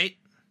 right?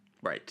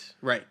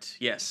 Right.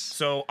 Yes.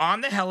 So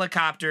on the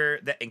helicopter,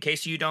 in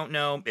case you don't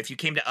know, if you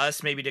came to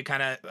us, maybe to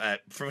kind of,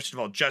 first of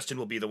all, Justin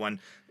will be the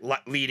one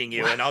leading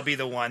you, and I'll be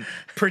the one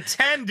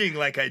pretending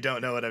like I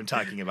don't know what I'm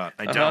talking about.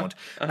 I don't.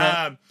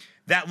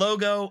 that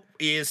logo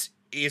is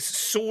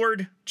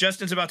Sword.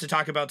 Justin's about to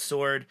talk about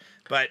Sword,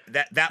 but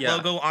that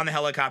logo on the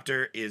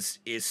helicopter is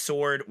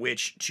Sword,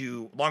 which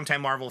to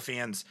longtime Marvel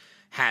fans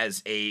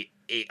has a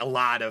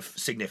lot of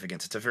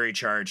significance. It's a very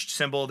charged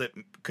symbol that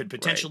could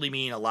potentially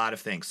mean a lot of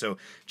things. So,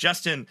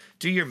 Justin,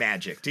 do your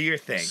magic, do your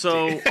thing.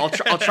 So I'll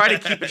try to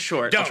keep it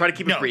short. I'll try to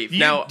keep it brief.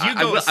 Now,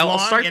 I'll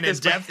start and as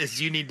depth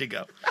as you need to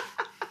go.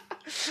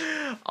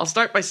 I'll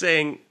start by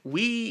saying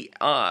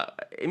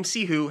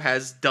MC Who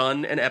has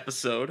done an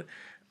episode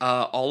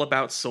all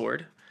about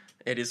Sword.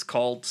 It is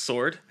called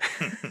Sword.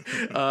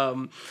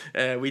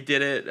 We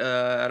did it,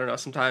 I don't know,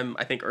 sometime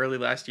I think early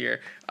last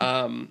year.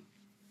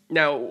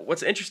 Now,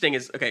 what's interesting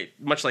is, okay,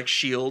 much like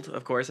S.H.I.E.L.D.,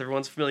 of course,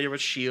 everyone's familiar with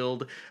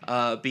S.H.I.E.L.D.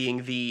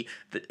 Being the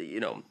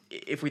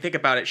if we think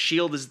about it,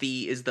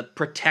 S.H.I.E.L.D. is the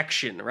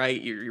protection,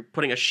 right? You're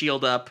putting a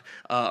shield up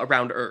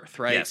around Earth,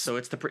 right? Yes. So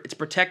it's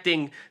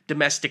protecting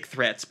domestic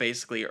threats,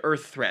 basically,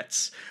 Earth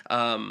threats.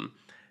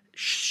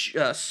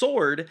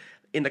 Sword,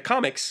 in the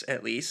comics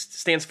at least,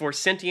 stands for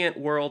Sentient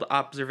World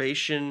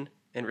Observation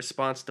and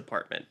Response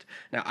Department.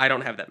 Now, I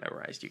don't have that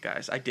memorized, you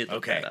guys. I did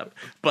look that up.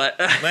 But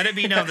let it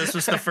be known, this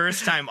was the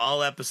first time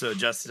all episode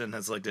Justin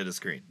has looked at a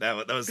screen.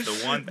 That was the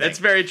one thing. That's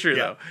very true,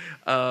 though.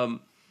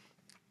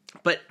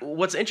 But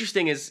what's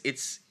interesting is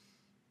it's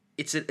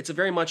a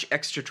very much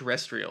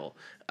extraterrestrial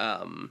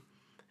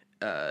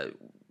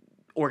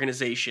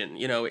organization.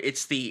 You know,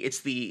 it's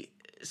the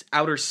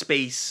outer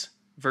space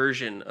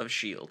version of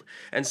S.H.I.E.L.D.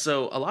 And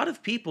so a lot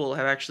of people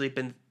have actually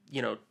been,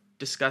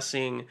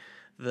 discussing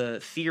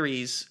the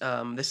theories.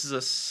 This is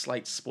a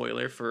slight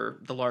spoiler for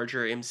the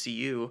larger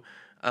MCU,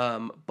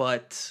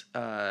 but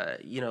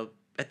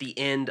at the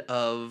end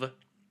of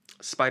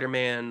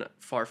Spider-Man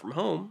Far From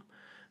Home,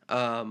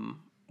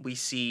 we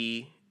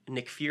see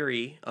Nick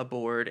Fury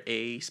aboard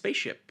a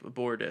spaceship,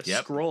 aboard a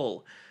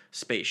Skrull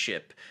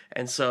spaceship.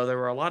 And so there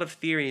were a lot of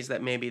theories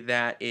that maybe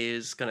that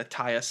is going to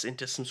tie us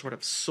into some sort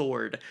of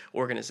Sword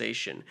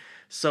organization.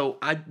 So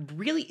I'm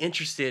really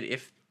interested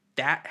if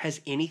that has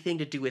anything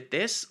to do with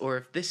this, or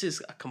if this is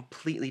a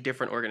completely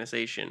different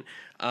organization.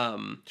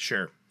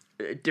 Sure.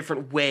 A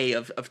different way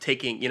of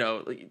taking, the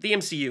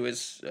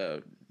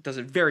MCU does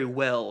it very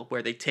well,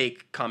 where they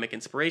take comic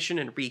inspiration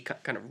and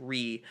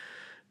redesign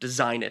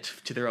it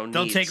to their own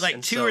They'll needs. take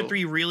like two or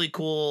three really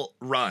cool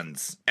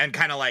runs and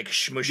kind of like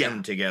smush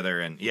them together.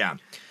 And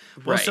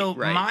well,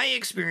 my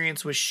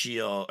experience with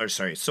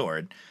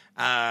Sword,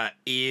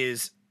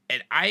 is,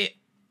 and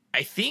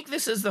I think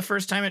this is the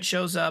first time it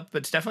shows up,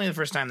 but it's definitely the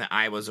first time that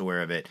I was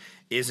aware of it,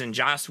 is in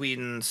Joss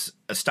Whedon's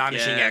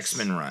Astonishing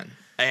X-Men run.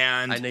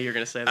 And I know you're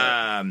going to say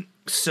that.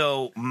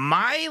 So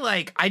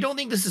I don't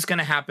think this is going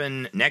to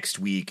happen next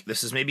week.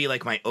 This is maybe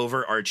like my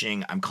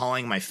overarching, I'm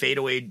calling my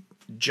fadeaway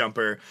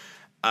jumper.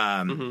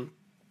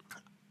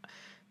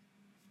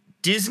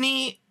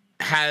 Disney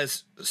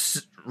has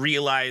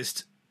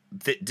realized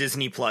that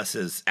Disney Plus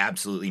is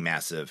absolutely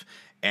massive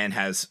and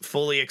has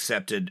fully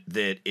accepted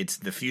that it's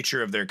the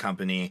future of their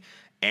company.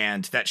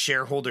 And that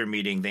shareholder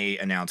meeting, they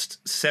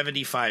announced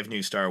 75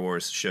 new Star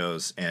Wars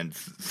shows and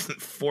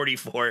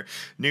 44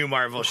 new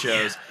Marvel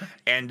shows.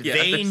 And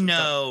they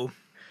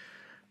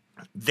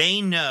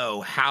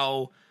know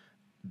how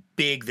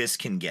big this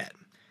can get.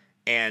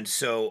 And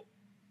so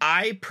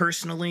I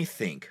personally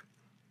think,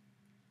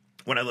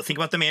 when I think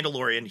about The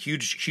Mandalorian,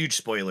 huge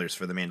spoilers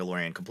for The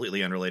Mandalorian,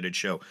 completely unrelated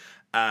show.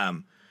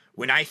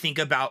 When I think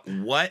about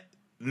what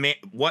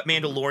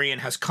Mandalorian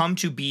has come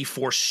to be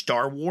for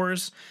Star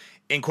Wars,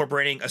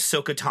 incorporating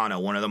Ahsoka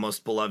Tano, one of the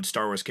most beloved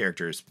Star Wars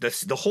characters,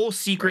 the whole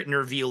secret and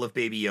reveal of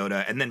Baby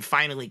Yoda, and then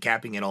finally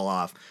capping it all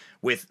off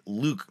with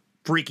Luke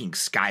freaking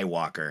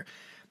Skywalker.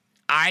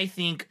 I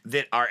think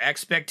that our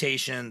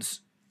expectations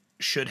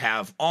should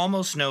have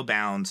almost no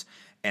bounds,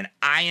 and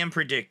I am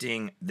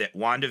predicting that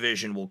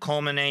WandaVision will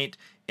culminate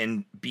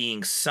in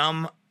being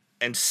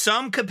in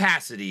some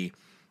capacity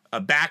a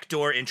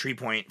backdoor entry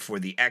point for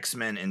the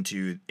X-Men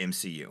into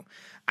MCU.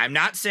 I'm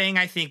not saying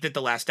I think that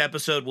the last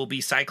episode will be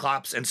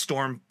Cyclops and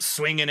Storm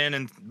swinging in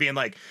and being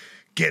like,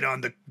 get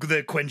on the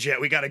Quinjet,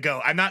 we gotta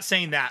go. I'm not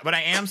saying that, but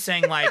I am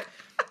saying, like,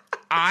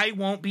 I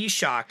won't be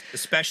shocked,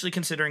 especially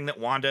considering that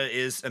Wanda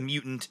is a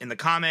mutant in the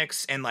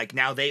comics and, like,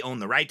 now they own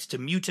the rights to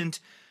mutant.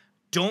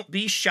 Don't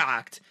be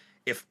shocked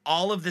if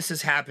all of this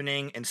is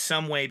happening in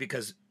some way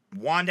because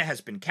Wanda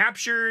has been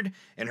captured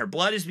and her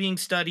blood is being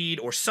studied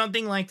or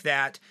something like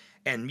that,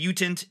 and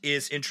mutant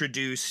is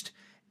introduced,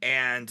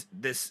 and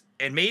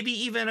maybe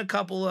even a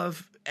couple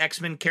of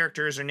X-Men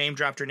characters are name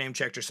dropped or name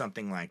checked or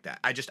something like that.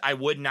 I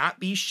would not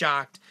be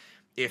shocked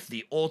if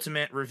the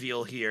ultimate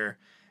reveal here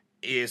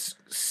is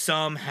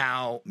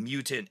somehow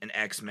mutant and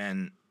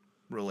X-Men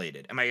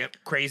related. Am I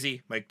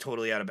crazy? Am I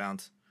totally out of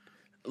bounds?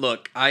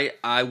 Look,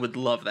 I would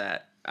love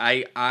that.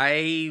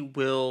 I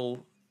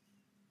will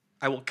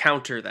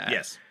counter that.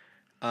 Yes.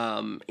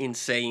 In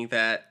saying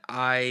that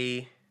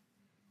I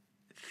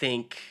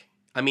think,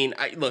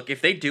 look,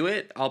 if they do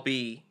it, I'll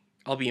be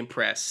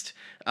impressed.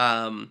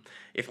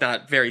 If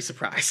not very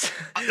surprised.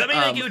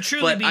 It would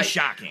truly be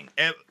shocking.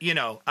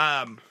 Yeah.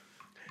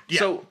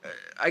 So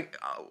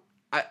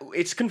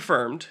It's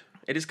confirmed.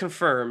 It is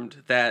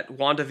confirmed that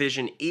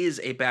WandaVision is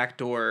a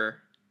backdoor.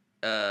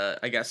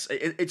 I guess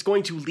it's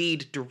going to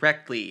lead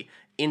directly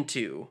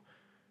into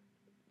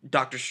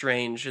Doctor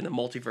Strange and the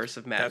Multiverse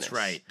of Madness.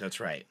 That's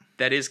right.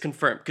 That is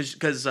confirmed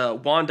because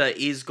Wanda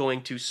is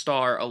going to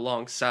star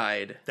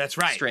alongside. That's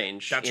right.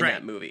 Strange That's in right.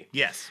 that movie.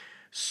 Yes.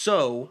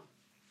 So,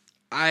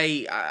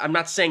 I'm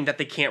not saying that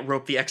they can't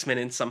rope the X-Men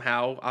in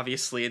somehow.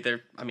 Obviously, it's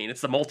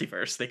the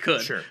multiverse. They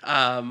could. Sure.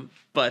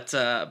 But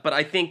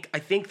I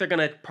think they're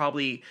gonna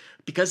probably,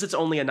 because it's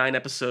only a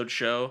 9-episode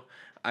show.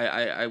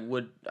 I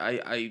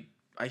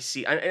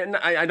see.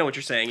 I know what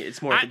you're saying. It's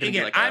more.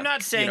 I'm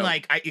not saying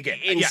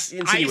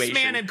insinuation.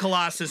 Iceman and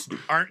Colossus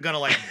aren't gonna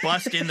like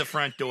bust in the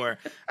front door.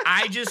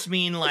 I just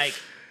mean like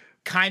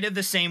kind of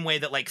the same way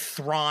that like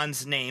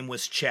Thrawn's name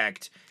was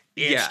checked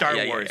in Star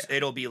Wars. Yeah.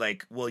 It'll be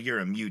like, well, you're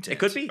a mutant. It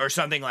could be, or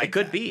something like. It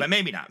could that. be, but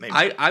maybe not. Maybe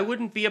I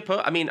wouldn't be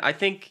opposed. I mean, I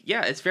think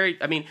it's very.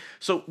 I mean,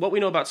 so what we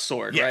know about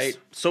SWORD, right?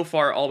 So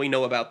far, all we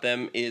know about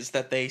them is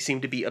that they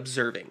seem to be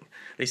observing.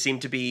 They seem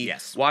to be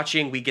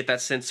watching. We get that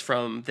sense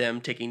from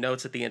them taking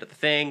notes at the end of the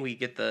thing. We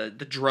get the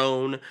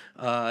drone,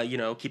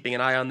 keeping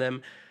an eye on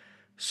them.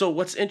 So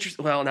what's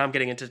interesting? Well, now I'm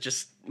getting into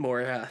just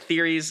more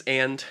theories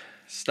and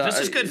stuff.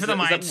 This is good for the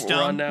Mind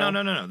Stone.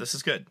 No. This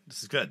is good.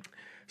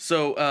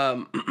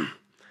 So,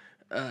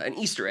 an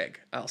Easter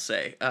egg, I'll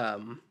say.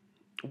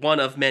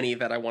 One of many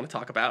that I want to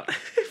talk about,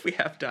 if we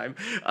have time,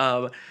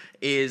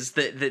 is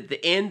the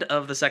end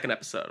of the second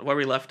episode, where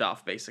we left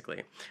off,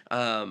 basically.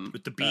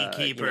 With the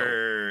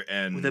beekeeper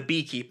and... The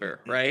beekeeper,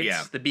 right?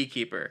 Yeah. The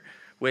beekeeper,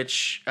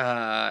 which,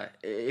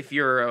 if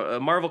you're a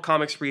Marvel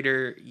Comics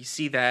reader, you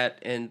see that,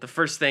 and the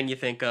first thing you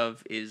think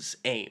of is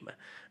AIM,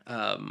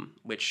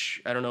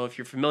 which, I don't know if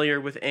you're familiar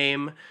with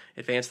AIM,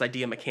 Advanced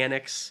Idea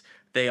Mechanics.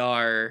 They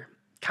are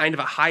kind of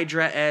a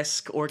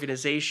Hydra-esque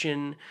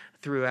organization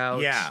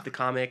throughout the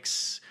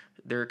comics.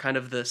 They're kind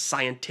of the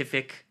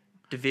scientific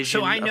division.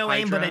 So I know of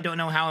Hydra. AIM, but I don't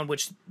know how in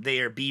which they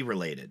are B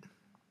related.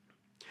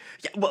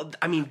 Yeah, well,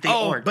 I mean, they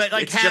aren't. But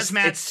like it's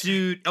hazmat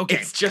suit. Okay,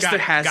 it's just their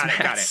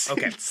hazmat got it. suits.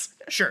 Okay,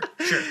 sure.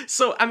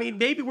 So I mean,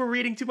 maybe we're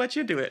reading too much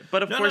into it,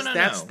 but of course,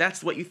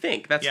 that's what you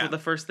think. That's what the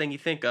first thing you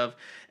think of,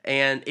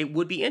 and it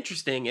would be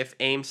interesting if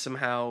AIM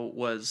somehow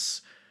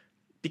was,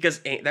 because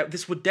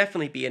this would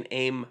definitely be an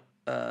AIM.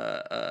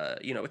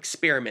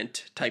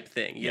 Experiment type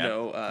thing,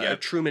 a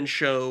Truman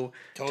Show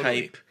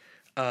type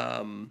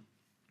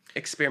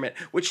experiment.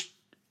 Which,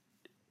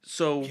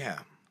 so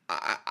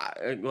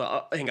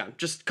well, hang on,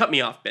 just cut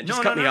me off, Ben.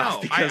 Just cut me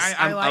off because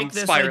I like I'm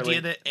this spiraling.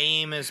 idea that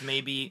AIM is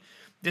maybe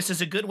this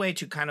is a good way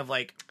to kind of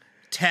like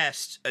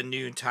test a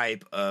new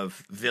type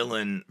of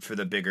villain for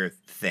the bigger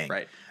thing.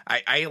 Right.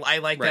 I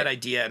like that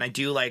idea, and I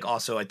do like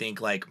also. I think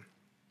like.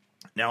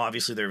 Now,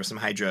 obviously, there were some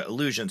Hydra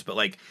illusions, but,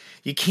 like,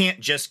 you can't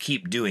just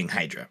keep doing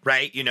Hydra,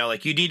 right?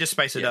 Like, you need to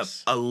spice it up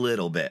a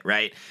little bit,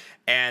 right?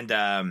 And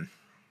I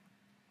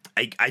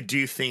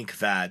do think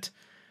that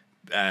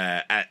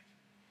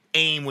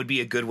AIM would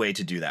be a good way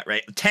to do that,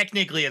 right?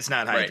 Technically, it's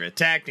not Hydra. Right.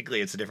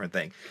 Technically, it's a different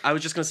thing. I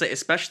was just going to say,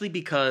 especially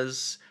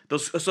because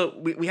those... So,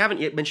 we haven't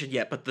yet mentioned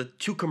yet, but the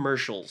 2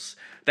 commercials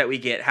that we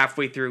get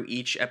halfway through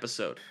each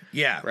episode.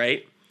 Yeah.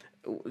 Right?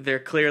 They're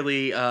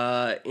clearly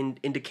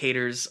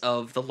indicators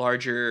of the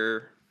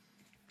larger,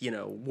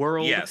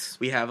 world. Yes.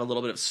 We have a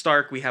little bit of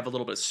Stark. We have a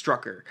little bit of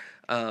Strucker.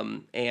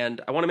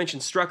 And I want to mention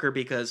Strucker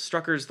because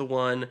Strucker is the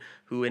one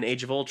who, in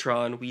Age of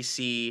Ultron, we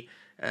see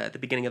at the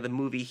beginning of the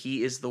movie,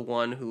 he is the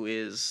one who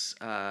is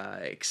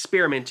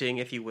experimenting,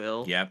 if you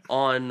will,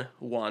 on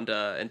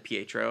Wanda and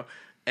Pietro.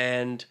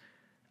 And...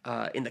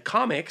 in the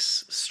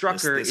comics,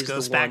 Strucker this is the one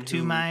goes back to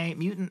who... my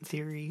mutant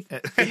theory. I'm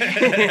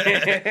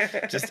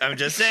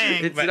just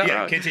saying.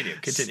 But continue.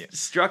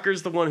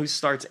 Strucker's the one who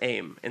starts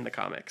AIM in the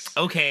comics.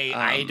 Okay,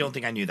 I don't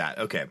think I knew that.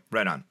 Okay,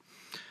 right on.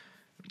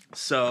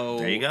 So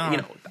there you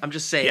go. I'm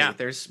just saying.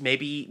 There's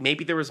maybe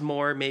there was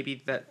more.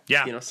 Maybe that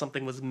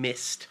something was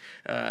missed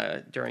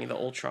during the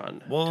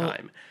Ultron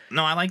time.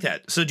 No, I like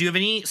that. So do you have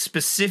any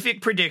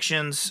specific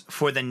predictions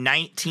for the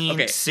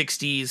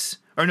 1960s?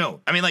 Or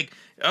no, I mean like.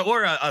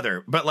 Or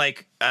other, but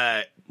like...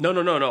 No.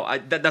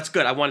 That's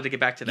good. I wanted to get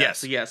back to that. Yes.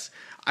 So yes,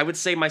 I would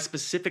say my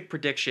specific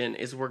prediction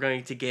is we're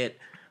going to get,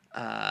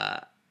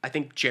 I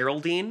think,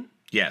 Geraldine.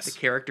 Yes. The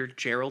character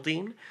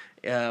Geraldine.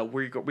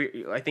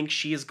 I think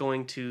she is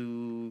going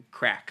to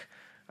crack.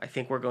 I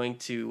think we're going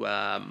to...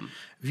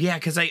 yeah,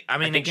 because I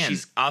mean, again,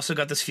 she's also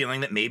got this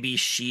feeling that maybe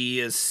she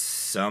is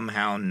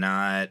somehow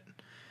not...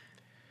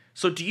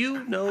 So do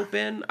you know,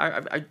 Ben?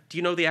 Do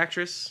you know the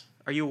actress?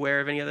 Are you aware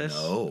of any of this?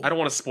 No. I don't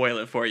want to spoil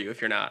it for you if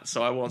you're not,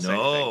 so I won't say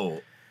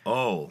anything.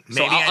 Oh,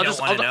 maybe I don't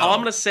want to know. All I'm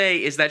going to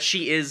say is that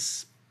she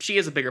is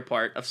a bigger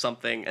part of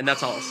something, and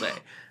that's all I'll say.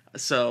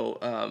 So,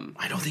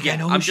 I don't think I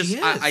know who she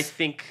is. I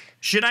think...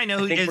 Should I know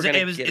who... Is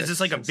this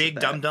like a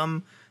big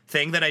dum-dum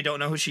thing that I don't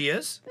know who she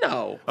is?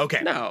 No.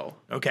 Okay. No.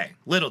 Okay.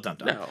 Little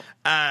dum-dum. No.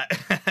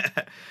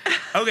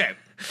 Okay.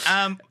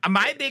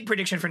 My big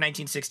prediction for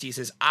 1960s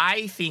is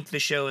I think the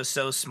show is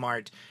so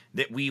smart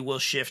that we will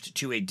shift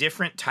to a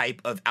different type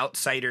of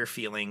outsider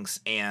feelings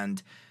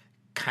and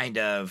kind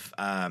of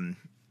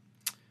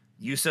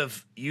use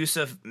of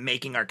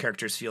making our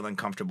characters feel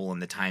uncomfortable in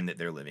the time that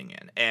they're living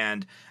in.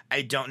 And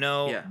I don't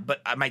know,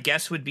 but my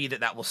guess would be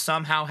that will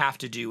somehow have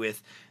to do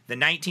with the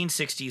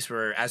 1960s,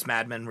 were, as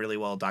Mad Men really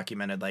well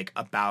documented, like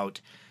about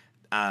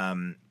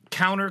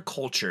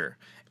counterculture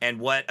and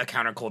what a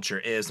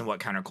counterculture is and what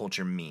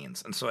counterculture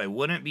means. And so I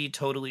wouldn't be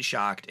totally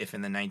shocked if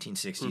in the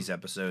 1960s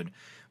episode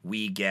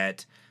we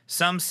get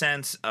some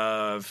sense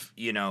of,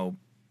 you know,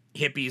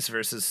 hippies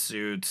versus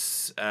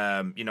suits,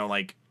 you know,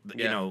 like,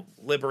 you know,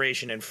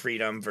 liberation and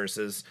freedom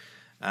versus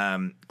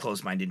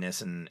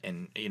closed-mindedness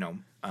and you know,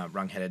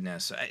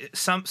 wrong-headedness.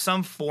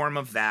 Some form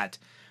of that,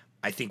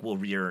 I think, will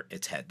rear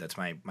its head. That's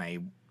my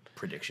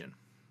prediction.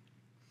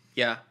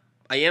 Yeah,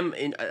 I am.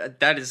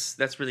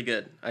 That's really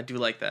good. I do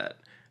like that.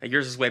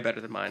 Yours is way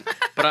better than mine.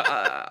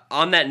 But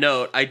on that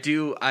note, I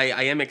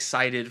am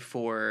excited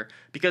for,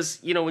 because,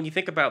 you know, when you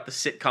think about the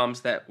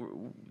sitcoms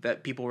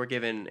that people were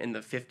given in the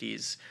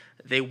 50s,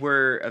 they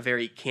were a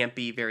very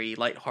campy, very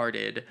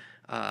lighthearted,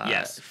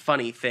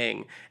 funny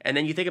thing. And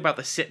then you think about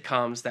the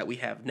sitcoms that we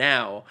have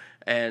now,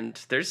 and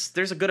there's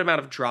a good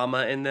amount of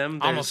drama in them.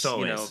 There's, almost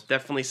always. You know,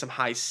 definitely some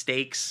high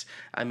stakes.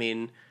 I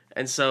mean,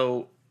 and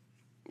so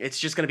it's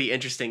just going to be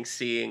interesting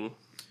seeing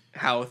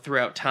how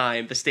throughout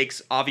time the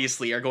stakes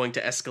obviously are going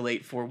to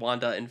escalate for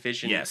Wanda and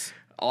Vision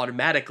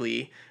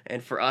automatically,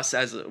 and for us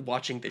as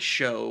watching the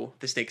show,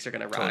 the stakes are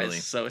going to rise. Totally.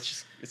 So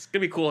it's going to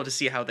be cool to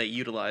see how they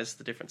utilize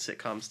the different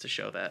sitcoms to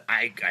show that.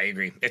 I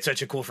agree. It's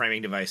such a cool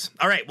framing device.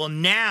 All right, well,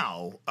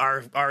 now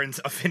our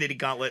Affinity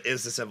Gauntlet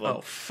is assembled.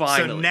 Oh,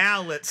 finally. So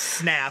now let's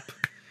snap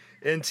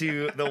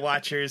into the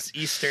Watchers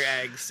Easter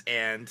eggs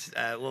and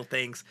little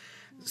things.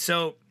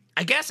 So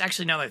I guess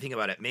actually, now that I think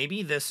about it,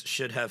 maybe this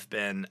should have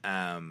been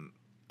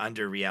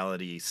under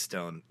Reality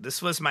Stone.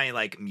 This was my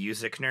like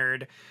music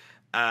nerd.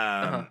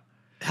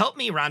 Help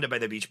Me Rhonda by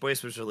the Beach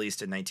Boys was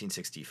released in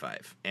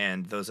 1965,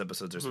 and those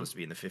episodes are supposed to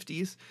be in the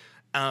 50s,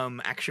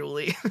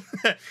 actually.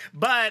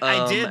 But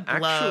I did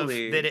love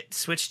that it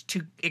switched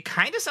to, it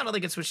kind of sounded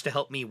like it switched to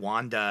Help Me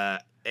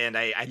Wanda, and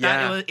I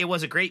thought it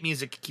was a great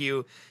music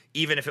cue,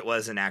 even if it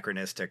was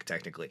anachronistic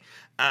technically.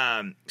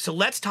 So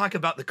let's talk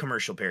about the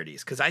commercial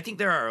parodies, because I think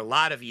there are a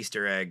lot of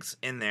Easter eggs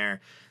in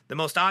there. The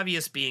most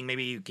obvious being,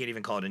 maybe you can't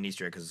even call it an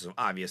Easter egg because it's so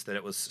obvious that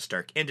it was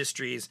Stark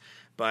Industries,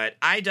 but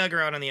I dug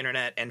around on the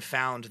internet and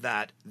found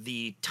that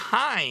the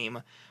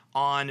time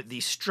on the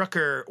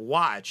Strucker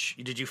watch,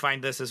 did you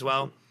find this as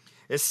well?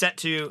 Is set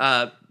to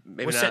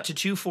set to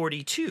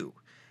 242.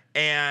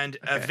 And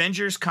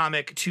Avengers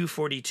comic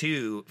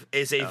 242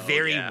 is a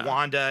very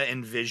Wanda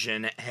and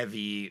Vision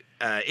heavy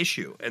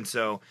issue, and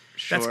so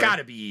that's got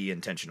to be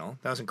intentional.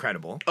 That was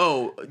incredible.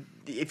 Oh,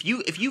 if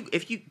you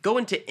go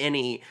into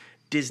any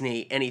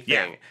Disney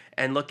anything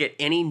and look at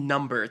any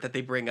number that they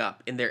bring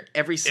up in there,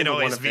 every single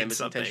one of them is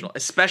intentional.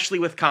 Especially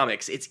with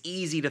comics, it's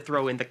easy to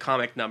throw in the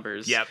comic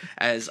numbers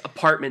as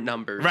apartment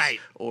numbers, right?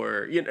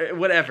 Or you know,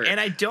 whatever. And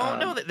I don't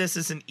know that this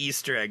is an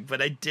Easter egg,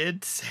 but I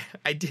did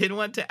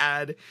want to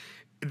add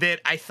that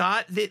I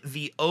thought that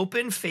the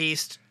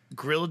open-faced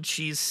grilled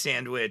cheese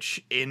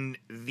sandwich in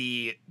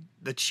the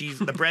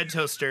bread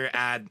toaster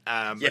at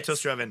the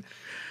toaster oven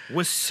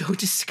was so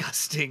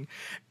disgusting,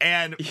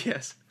 and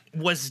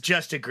was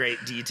just a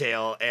great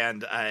detail,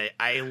 and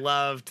I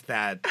loved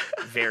that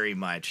very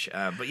much.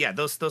 But yeah,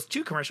 those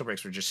two commercial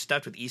breaks were just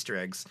stuffed with Easter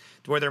eggs.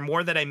 Were there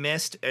more that I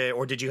missed,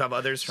 or did you have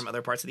others from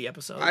other parts of the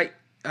episode?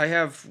 I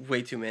have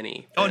way too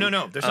many. Oh,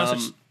 no,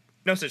 there's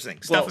no such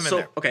thing. Stuff them in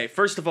there. Okay,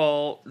 first of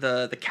all,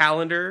 the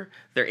calendar,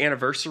 their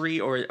anniversary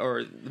or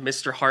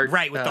Mr. Hart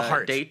with the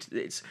heart date,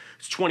 it's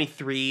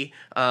 23.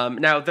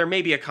 Now there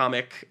may be a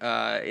comic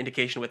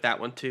indication with that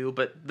one too,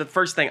 but the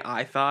first thing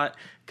I thought,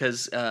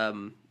 because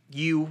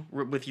you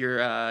with your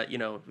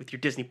with your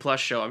Disney Plus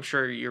show, I'm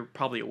sure you're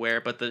probably aware,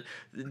 but the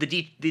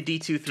D23, the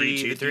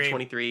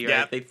D23,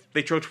 right?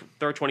 They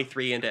throw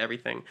 23 into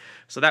everything.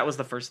 So that was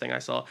the first thing I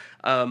saw.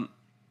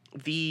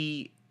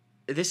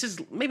 This is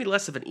maybe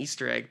less of an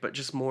Easter egg, but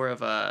just more of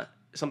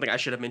something I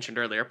should have mentioned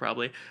earlier,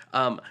 probably.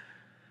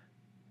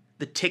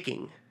 The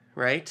ticking,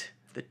 right?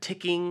 There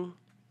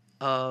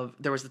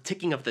was the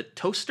ticking of the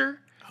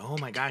toaster. Oh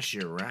my gosh,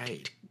 you're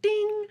right.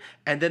 Ding,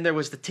 and then there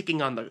was the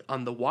ticking on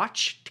the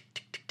watch,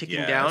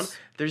 ticking down.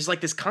 There's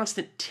like this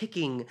constant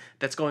ticking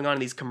that's going on in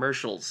these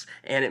commercials,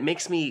 and it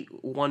makes me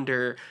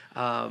wonder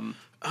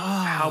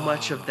how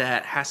much of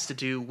that has to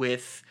do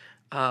with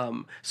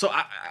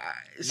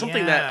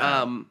something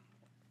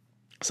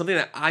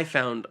that I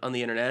found on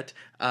the internet,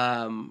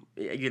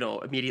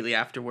 immediately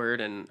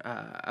afterward, and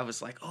I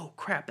was like, "Oh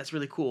crap, that's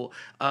really cool."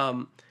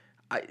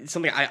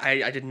 Something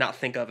I did not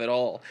think of at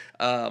all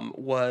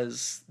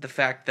was the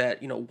fact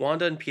that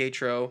Wanda and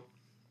Pietro,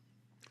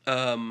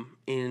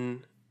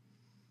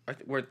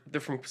 where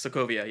they're from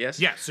Sokovia, yes,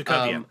 yeah,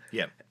 Sokovia,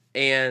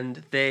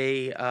 and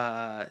they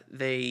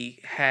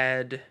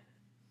had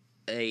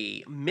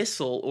a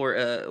missile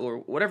or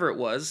whatever it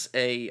was,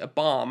 a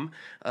bomb,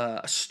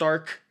 a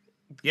Stark.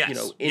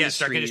 Stark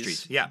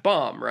Industries,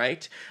 bomb,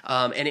 right?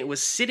 And it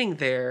was sitting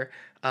there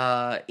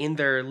in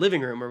their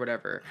living room or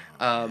whatever.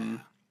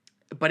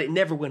 but it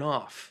never went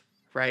off,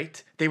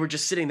 right? They were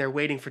just sitting there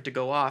waiting for it to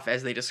go off,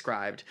 as they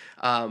described.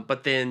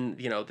 But then,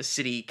 the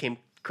city came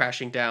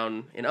crashing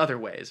down in other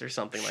ways or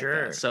something like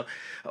that. So,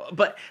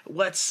 but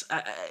what's...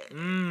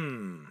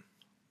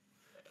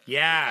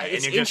 Yeah,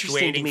 it's and you're just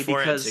interesting waiting to me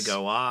for it because- to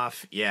go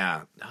off.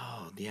 Yeah.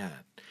 Oh, yeah.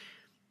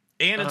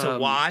 And it's a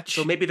watch.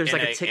 so maybe there's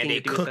and like a ticking and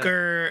a to do with that.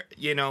 cooker,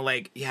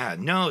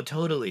 no,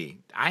 totally.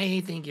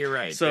 I think you're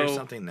right. So- There's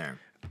something there.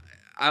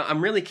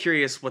 I'm really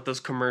curious what those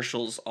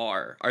commercials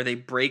are. Are they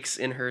breaks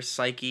in her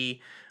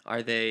psyche?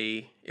 Are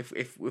they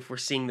if we're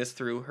seeing this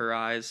through her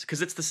eyes?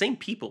 Because it's the same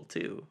people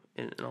too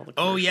in all the commercials.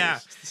 Oh yeah,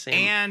 It's the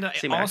same, and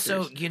same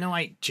also, actors.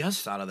 I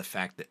just thought of the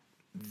fact that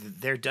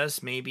there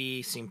does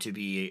maybe seem to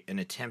be an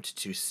attempt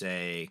to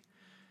say,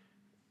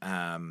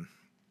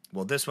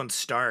 well, this one's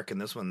Stark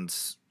and this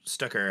one's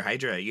Stucker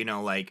Hydra.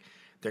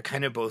 They're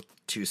kind of both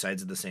two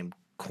sides of the same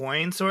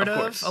coin, sort of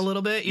course. a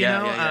little bit.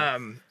 Yeah.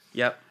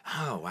 Yep.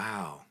 Oh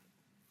wow.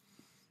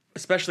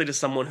 Especially to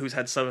someone who's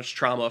had so much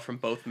trauma from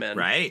both men.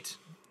 Right.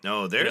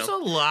 No, there's a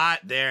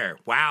lot there.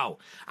 Wow.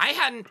 I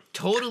had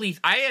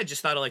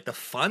just thought of like the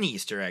fun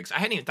Easter eggs. I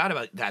hadn't even thought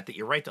about that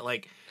you're right, that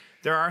like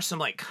there are some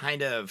like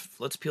kind of,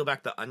 let's peel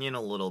back the onion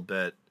a little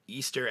bit,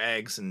 Easter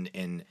eggs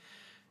and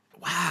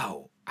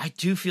wow. I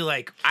do feel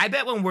like, I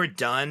bet when we're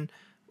done,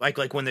 like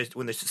when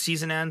the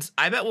season ends,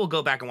 I bet we'll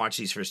go back and watch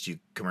these first two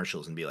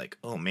commercials and be like,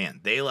 oh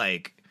man, they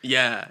like.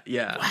 Yeah.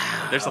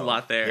 Wow. There's a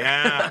lot there.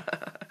 Yeah.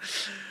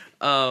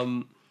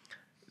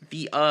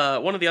 The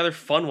one of the other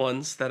fun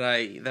ones that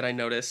I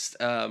noticed,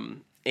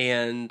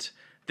 and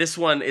this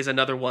one is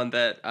another one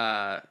that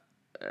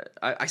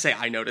I say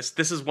I noticed.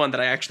 This is one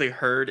that I actually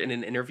heard in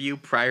an interview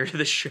prior to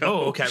the show.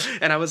 Oh, okay.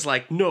 And I was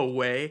like, no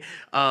way.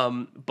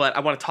 But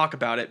I want to talk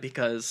about it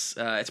because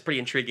it's pretty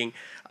intriguing.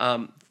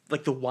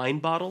 Like the wine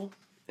bottle.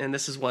 And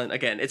this is one,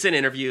 again, it's in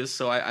interviews,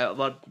 so I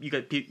love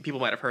people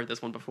might have heard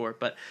this one before,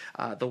 but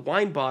the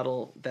wine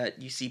bottle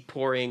that you see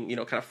pouring,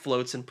 kind of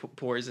floats and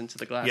pours into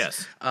the glass.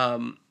 Yes.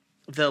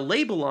 The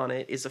label on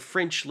it is a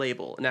French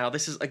label. Now,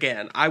 this is,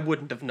 again, I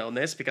wouldn't have known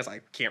this because I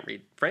can't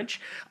read French,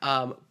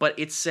 but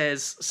it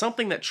says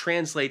something that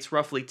translates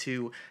roughly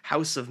to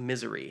House of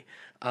Misery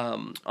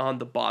on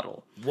the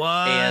bottle.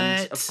 What?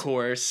 And, of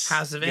course...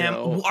 House of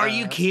M? Are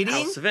you kidding?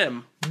 House of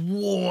M.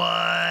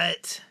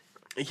 What?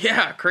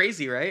 Yeah,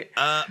 crazy, right?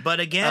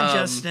 But again,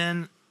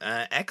 Justin,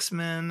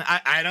 X-Men,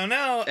 I don't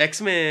know.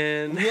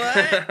 X-Men.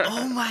 What?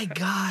 Oh my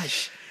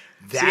gosh.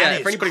 So yeah,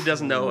 for anybody who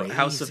doesn't know,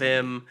 House of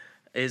M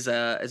is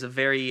a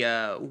very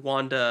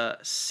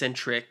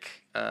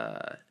Wanda-centric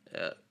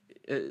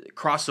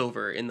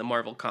crossover in the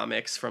Marvel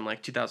Comics from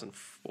like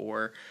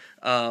 2004.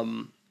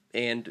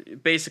 And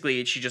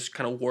basically, she just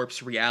kind of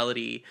warps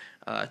reality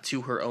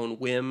to her own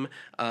whim.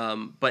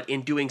 But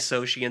in doing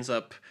so, she ends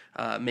up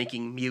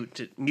making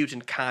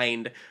mutant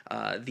kind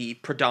the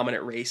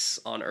predominant race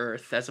on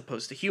Earth as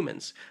opposed to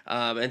humans.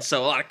 And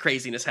so a lot of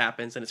craziness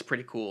happens, and it's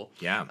pretty cool.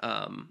 Yeah.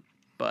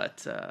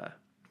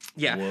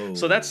 Yeah. Whoa.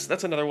 So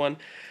that's another one.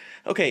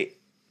 Okay,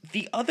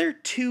 the other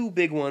two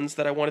big ones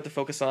that I wanted to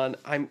focus on,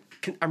 I'm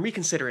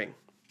reconsidering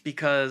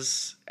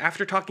because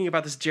after talking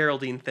about this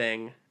Geraldine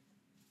thing,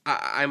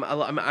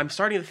 I'm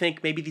starting to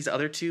think maybe these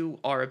other two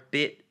are a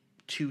bit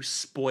too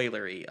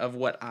spoilery of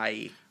what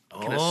I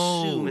can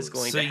assume is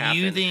going to happen.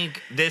 So you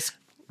think this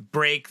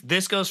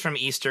goes from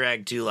Easter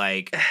egg to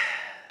like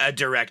a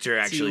director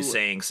actually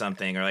saying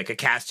something, or like a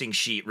casting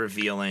sheet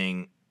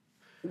revealing?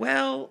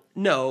 Well,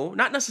 no,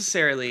 not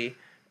necessarily.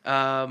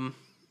 The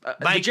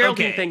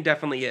Geraldine thing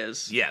definitely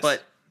is. Yes.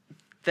 But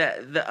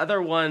the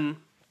other one,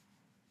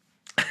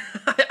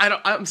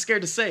 I'm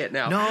scared to say it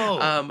now.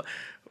 No.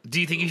 Do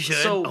you think you should?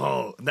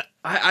 So, But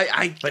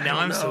I now don't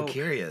I'm know. so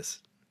curious.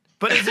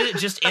 But is it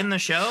just in the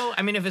show?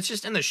 I mean, if it's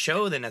just in the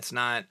show, then it's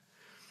not.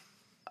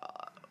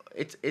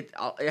 It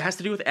has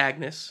to do with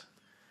Agnes.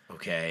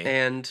 Okay.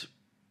 And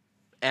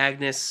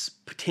Agnes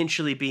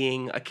potentially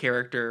being a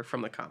character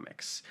from the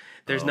comics.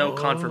 There's no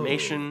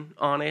confirmation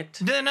on it.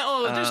 Then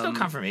there's no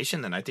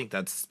confirmation. Then I think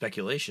that's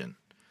speculation.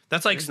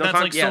 That's like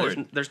Yeah,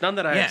 Sword. there's none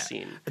that I have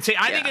seen. See,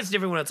 I think it's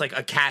different when it's like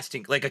a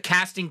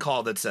casting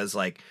call that says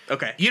like,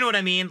 okay, you know what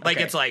I mean? Like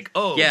it's like,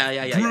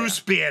 Bruce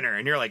Banner,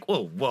 and you're like,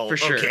 oh, well, for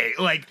sure. Okay,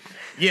 like,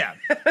 yeah,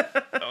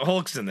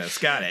 Hulk's in this,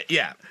 got it,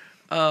 yeah.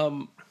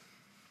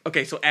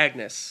 Okay, so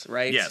Agnes,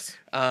 right? Yes.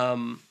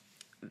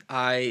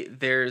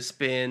 There's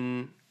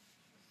been,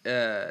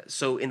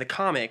 so in the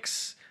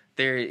comics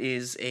there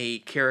is a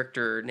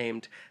character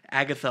named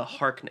Agatha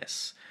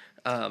Harkness.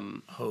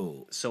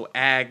 So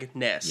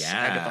Agnes,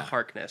 Agatha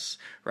Harkness,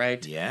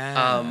 right?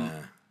 Yeah.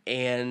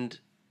 And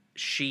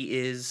she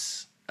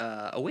is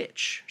a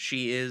witch.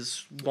 She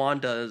is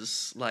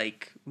Wanda's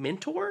like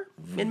mentor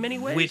in many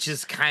ways, which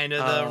is kind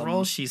of the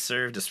role she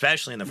served,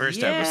 especially in the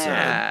first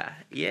episode.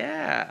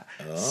 Yeah.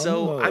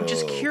 So I'm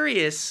just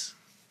curious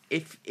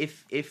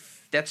if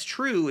that's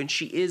true, and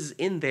she is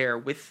in there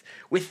with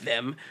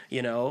them,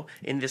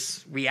 in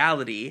this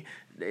reality,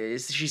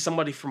 is she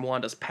somebody from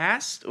Wanda's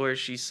past, or is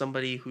she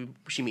somebody who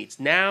she meets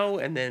now,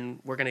 and then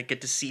we're gonna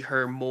get to see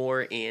her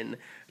more in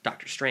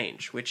Doctor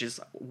Strange, which is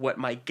what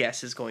my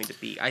guess is going to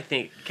be. I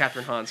think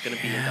Catherine Hahn's going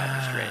to be in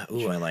Doctor Strange.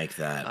 Ooh, I like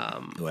that.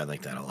 I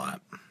like that a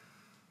lot.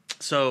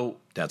 So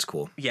that's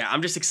cool. Yeah,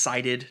 I'm just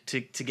excited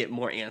to get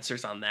more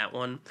answers on that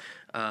one.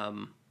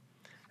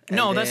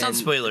 No, that's not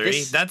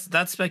spoilery.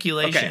 That's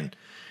speculation. Okay.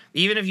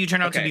 Even if you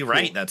turn out to be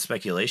right, that's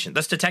speculation.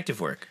 That's detective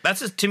work.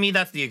 To me,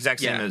 that's the exact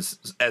same as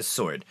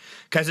Sword,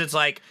 because it's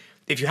like,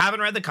 if you haven't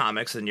read the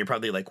comics, then you're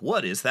probably like,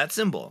 what is that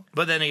symbol?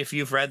 But then if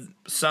you've read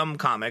some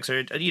comics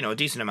or, a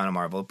decent amount of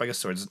Marvel, I guess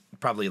Sword's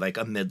probably like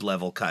a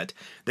mid-level cut,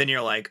 then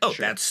you're like, oh,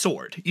 that's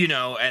Sword,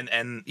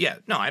 and yeah,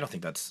 no, I don't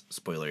think that's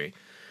spoilery.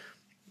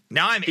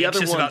 Now I'm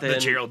anxious about the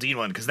Geraldine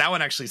one, because that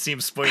one actually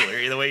seems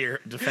spoilery the way you're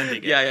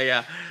defending it.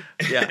 Yeah.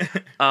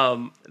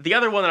 The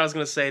other one that I was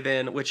going to say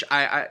then, which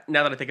I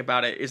now that I think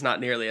about it, is not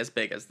nearly as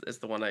big as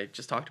the one I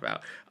just talked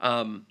about.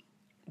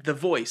 The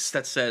voice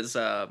that says,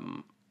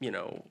 Wanda,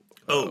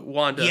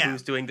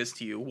 who's doing this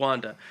to you,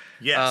 Wanda.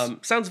 Yes.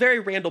 Sounds very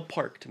Randall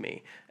Park to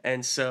me.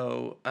 And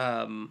so,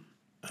 I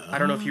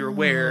don't know if you're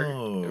aware,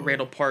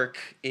 Randall Park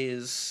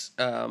is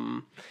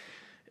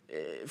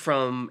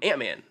from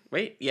Ant-Man,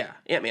 right? Yeah,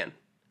 Ant-Man.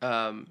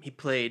 He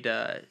played...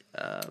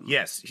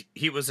 yes,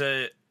 he was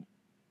a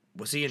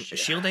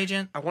S.H.I.E.L.D.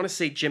 agent? I want to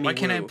say Jimmy Woo. Why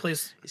can't I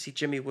place... Is he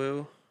Jimmy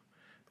Woo?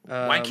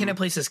 Why can't I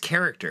place his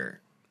character?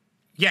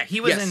 Yeah,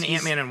 he was in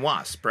Ant-Man and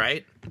Wasp,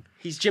 right?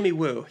 He's Jimmy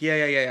Woo.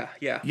 Yeah.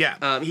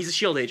 Yeah. He's a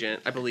S.H.I.E.L.D.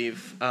 agent, I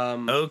believe.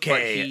 Okay.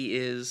 But he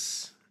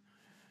is...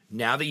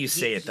 Now that you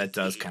say it, that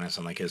does kind of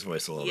sound like his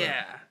voice a little bit.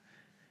 Yeah.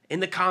 In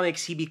the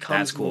comics, he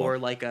becomes more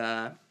like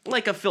a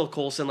Phil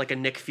Coulson, like a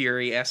Nick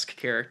Fury-esque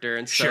character.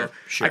 And so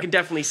sure. I can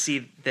definitely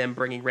see them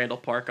bringing Randall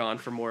Park on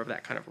for more of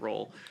that kind of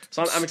role.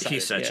 So I'm excited.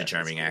 He's such a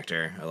charming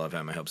actor. I love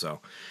him. I hope so.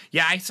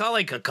 Yeah, I saw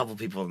like a couple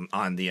people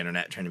on the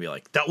internet trying to be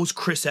like, that was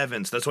Chris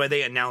Evans. That's why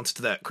they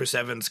announced that Chris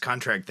Evans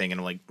contract thing.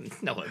 And I'm like,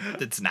 no,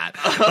 it's not.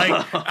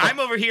 Like, I'm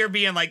over here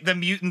being like, the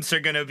mutants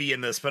are going to be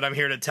in this, but I'm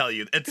here to tell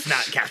you, it's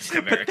not Captain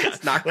America.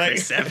 It's not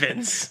Chris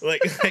Evans.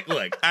 Look,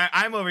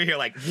 I'm over here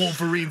like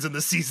Wolverine's in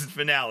the season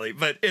finale,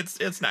 but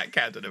it's not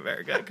Captain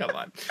America. Come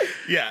on.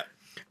 Yeah.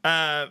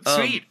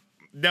 Sweet.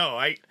 No,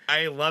 I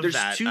love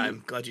that.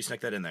 I'm glad you snuck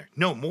that in there.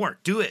 No, more.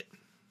 Do it.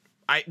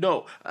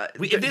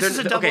 This is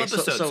a double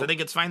episode, so I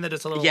think it's fine that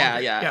it's a little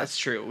longer. Yeah, that's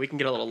true. We can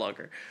get a little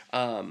longer.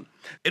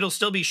 It'll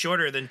still be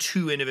shorter than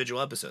 2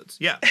 individual episodes.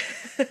 Yeah.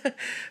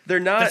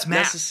 They're not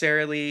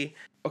necessarily...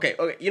 Okay,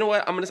 you know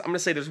what? I'm gonna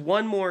say there's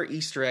one more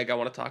Easter egg I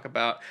want to talk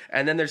about,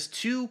 and then there's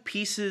 2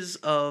 pieces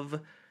of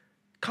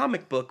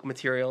comic book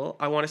material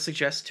I want to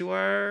suggest to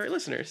our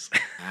listeners.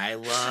 I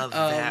love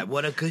that.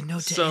 What a good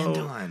note to end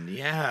on.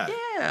 Yeah.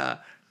 Yeah.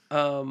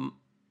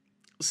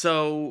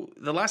 So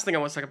the last thing I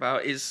want to talk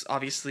about is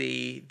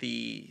obviously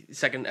the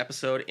second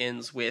episode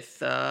ends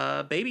with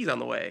babies on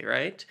the way,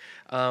 right?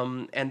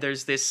 And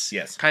there's this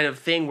kind of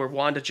thing where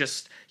Wanda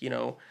just,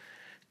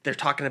 they're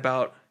talking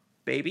about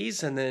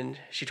babies, and then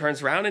she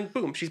turns around and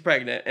boom, she's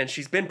pregnant, and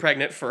she's been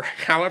pregnant for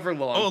however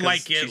long. Oh,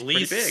 like at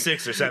least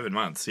 6 or 7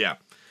 months, yeah.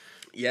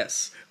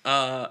 Yes.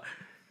 That's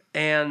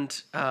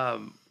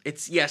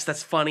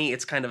funny.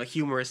 It's kind of a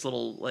humorous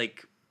little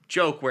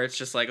joke where it's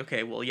just like,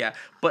 okay, well, yeah.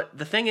 But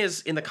the thing is,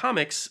 in the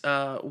comics,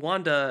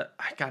 Wanda,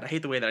 I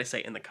hate the way that I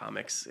say in the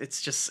comics. It's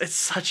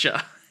such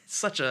a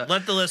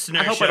let the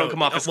listener I hope I don't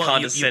come off as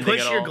condescending. You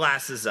push your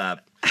glasses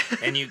up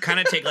and you kind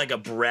of take like a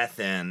breath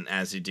in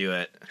as you do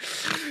it.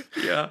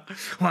 Yeah.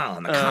 Well,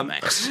 in the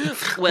comics. In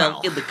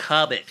the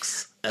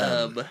comics.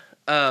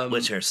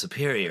 Which are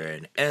superior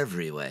in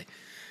every way.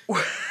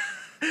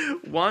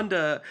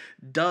 Wanda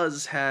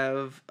does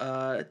have,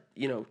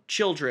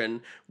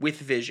 children with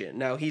Vision.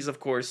 Now, he's, of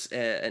course,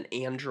 an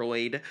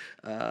android,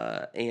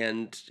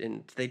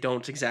 and they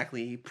don't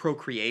exactly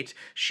procreate.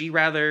 She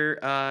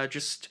rather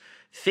just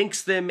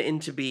thinks them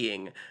into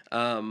being.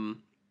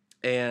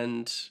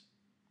 And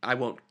I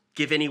won't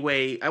give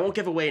away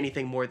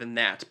anything more than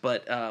that,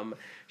 but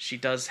she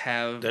does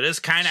have... That is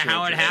kind of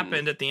how it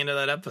happened at the end of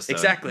that episode.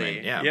 Exactly.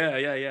 Right? Yeah.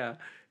 Yeah.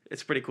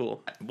 It's pretty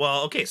cool.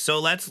 Well, okay, so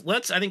let's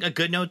I think a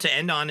good note to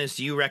end on is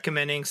you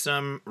recommending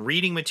some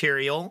reading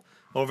material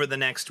over the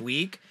next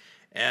week.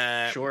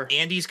 Sure.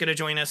 Andy's going to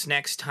join us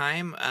next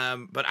time,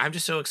 but I'm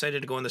just so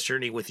excited to go on this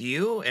journey with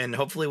you, and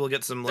hopefully we'll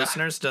get some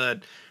listeners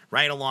to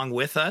ride along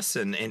with us,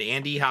 and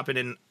Andy hopping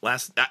in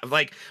last...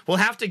 we'll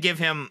have to give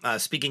him,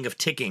 speaking of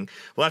ticking,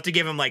 we'll have to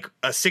give him a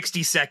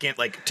 60-second,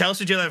 tell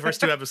us what you did the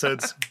first 2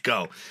 episodes,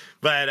 go.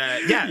 But,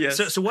 yeah,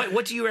 yes. So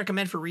what do you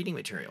recommend for reading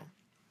material?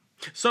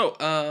 So,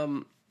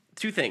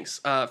 2 things.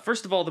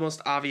 First of all, the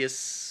most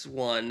obvious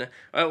one.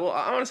 I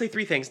want to say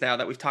 3 things now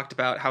that we've talked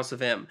about House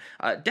of M.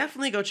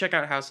 Definitely go check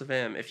out House of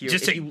M if you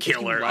just if a you,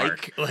 killer if you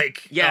like,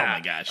 arc.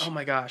 Yeah. Oh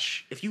my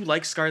gosh. If you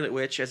like Scarlet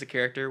Witch as a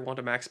character,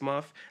 Wanda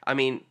Maximoff, I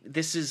mean,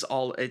 this is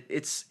all.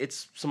 It's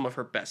some of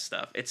her best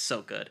stuff. It's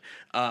so good.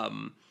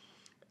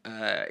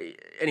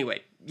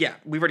 Anyway, yeah,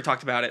 we've already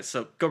talked about it,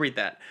 so go read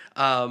that.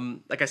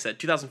 Like I said,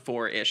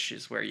 2004-ish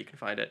is where you can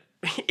find it.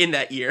 in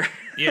that year.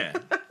 Yeah.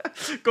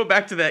 Go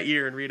back to that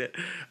year and read it.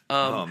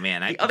 Oh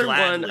man, the other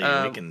one,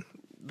 we can.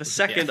 the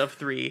second of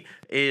three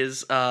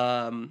is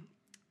The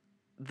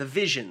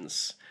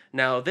Visions.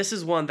 Now, this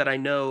is one that I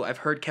know I've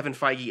heard Kevin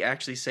Feige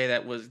actually say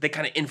they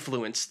kind of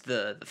influenced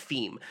the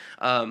theme.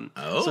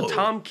 So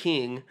Tom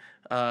King,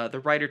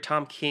 the writer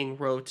Tom King,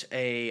 wrote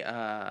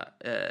a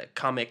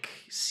comic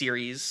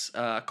series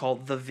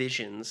called The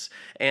Visions.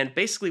 And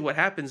basically what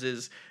happens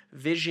is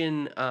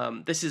Vision,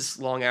 this is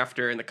long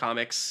after in the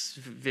comics,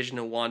 Vision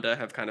and Wanda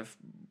have kind of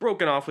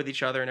broken off with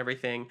each other and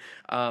everything.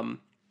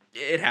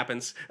 It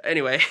happens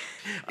anyway.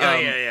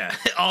 Yeah.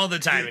 All the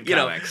time in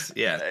comics.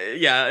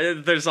 Yeah.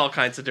 There's all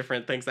kinds of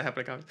different things that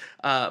happen in comics.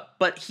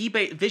 But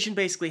Vision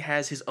basically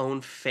has his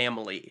own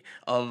family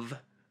of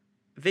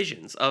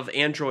visions, of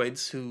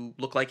androids who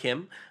look like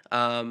him.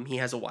 He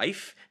has a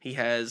wife. He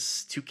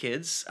has 2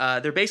 kids.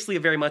 They're basically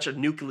very much a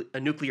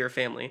nuclear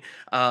family.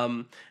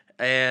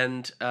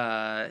 And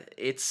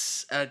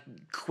it's a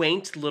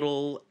quaint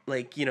little,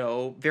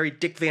 very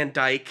Dick Van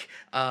Dyke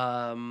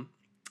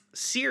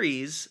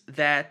series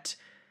that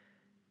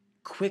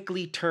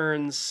quickly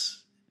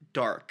turns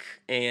dark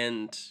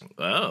and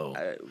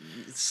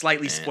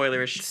slightly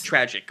spoilerish,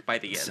 tragic by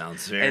the end.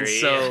 Sounds very and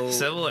so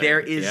similar.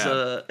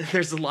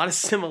 There's a lot of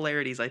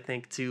similarities, I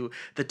think, to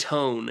the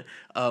tone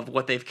of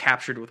what they've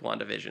captured with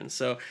WandaVision.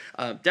 So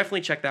definitely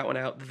check that one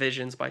out. The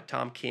Visions by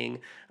Tom King.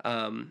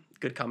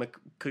 Good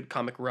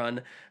comic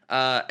run.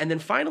 And then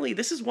finally,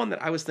 this is one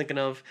that I was thinking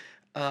of.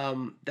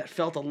 That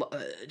felt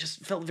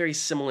just felt very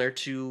similar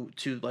to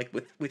like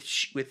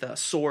with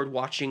Sword,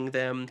 watching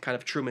them kind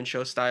of Truman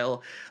Show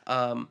style.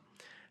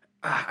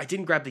 I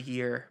didn't grab the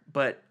year,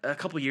 but a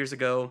couple years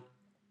ago,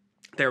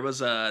 there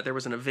was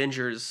an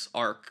Avengers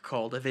arc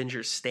called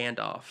Avengers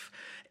Standoff,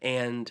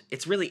 and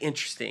it's really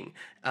interesting.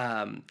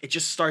 It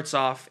just starts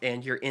off,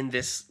 and you're in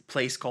this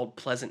place called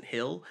Pleasant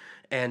Hill,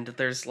 and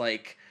there's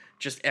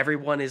just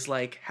everyone is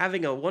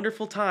having a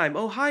wonderful time.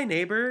 Oh, hi,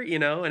 neighbor,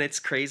 and it's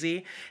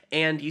crazy.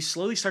 And you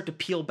slowly start to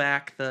peel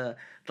back the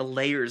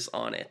layers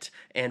on it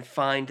and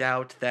find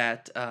out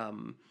that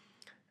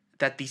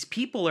that these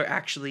people are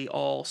actually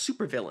all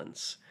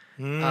supervillains.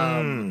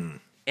 And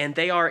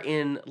they are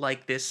in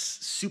this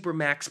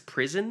supermax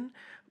prison,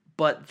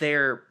 but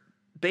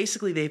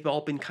they've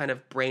all been kind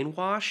of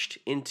brainwashed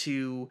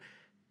into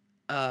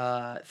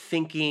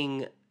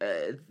thinking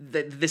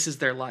that this is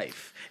their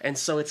life. And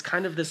so it's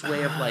kind of this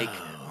way of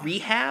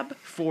rehab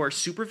for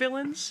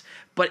supervillains,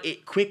 but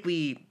it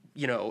quickly,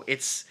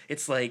 it's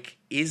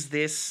is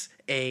this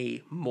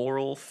a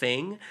moral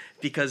thing?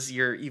 Because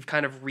you've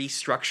kind of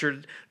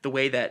restructured the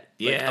way that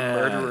a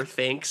murderer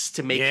thinks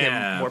to make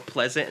him more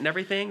pleasant and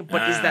everything.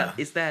 But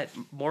is that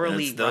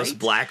morally right? Those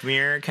Black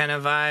Mirror kind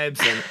of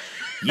vibes. And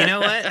you know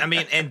what? I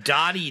mean, and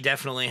Dottie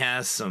definitely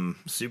has some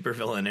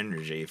supervillain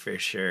energy for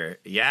sure.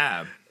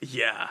 Yeah.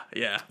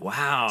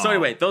 Wow. So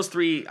anyway, those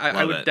three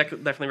I would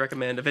definitely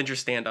recommend.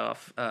 Avengers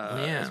Standoff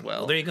as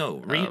well. There you go.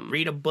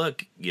 Read a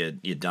book, you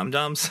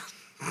dum-dums.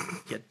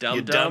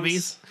 You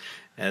dummies,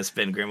 as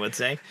Ben Grimm would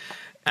say.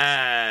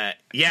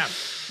 Yeah,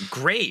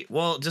 great.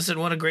 Well, Justin,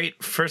 what a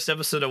great first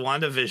episode of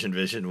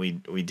WandaVision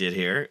we did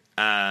here.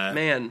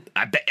 Man,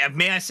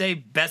 may I say,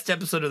 best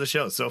episode of the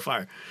show so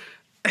far.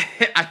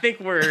 I think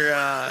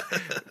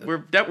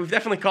we've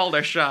definitely called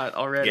our shot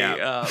already.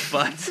 Yeah.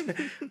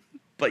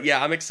 But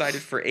yeah, I'm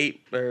excited for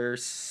 8 or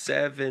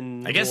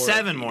 7. I guess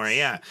 7 more.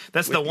 Yeah,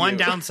 that's the one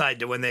downside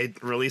to when they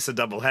release a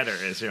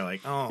doubleheader is you're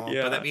like, but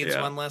that means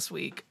one less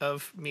week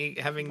of me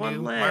having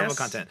new Marvel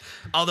content.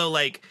 Although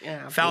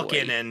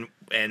Falcon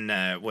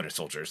and Winter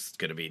Soldier's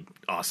gonna be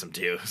awesome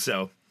too.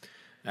 So,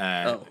 who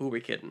are we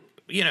kidding?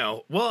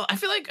 Well, I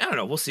feel I don't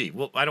know. We'll see.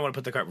 I don't want to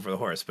put the cart before the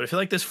horse, but I feel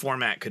like this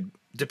format could,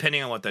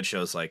 depending on what that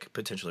show's like,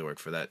 potentially work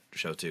for that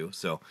show too.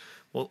 So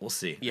we'll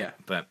see. Yeah.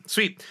 But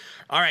sweet.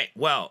 All right.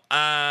 Well,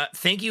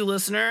 thank you,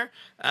 listener.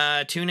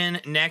 Tune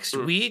in next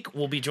week.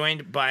 We'll be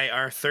joined by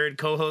our third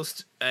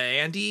co-host,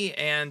 Andy,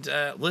 and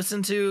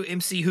listen to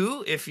MC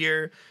Who if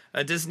you're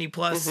a Disney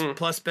Plus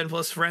plus Ben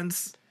Plus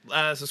Friends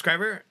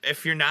subscriber.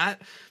 If you're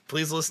not,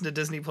 please listen to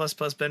Disney Plus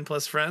Ben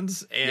Plus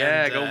Friends.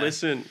 And, go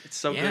listen. It's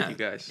so good, you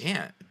guys.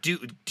 Yeah. Do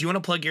you want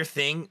to plug your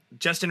thing,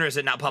 Justin, or is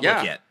it not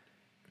public yet?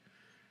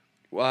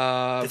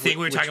 The thing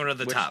we were talking about at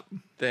the top.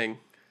 Thing.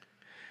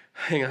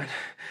 Hang on.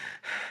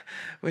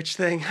 Which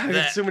thing? I've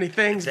got so many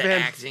things, the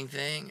Ben. Acting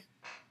thing.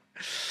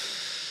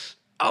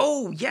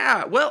 Oh,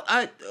 yeah. Well,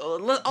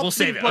 we'll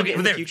save it. Plug it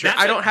in the future.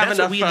 I don't have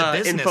enough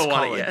info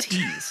on it yet.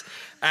 Tease.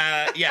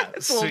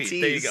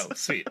 Sweet. There you go.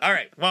 Sweet. All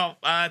right. Well,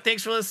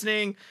 thanks for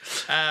listening.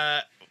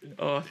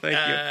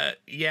 Thank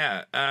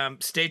you.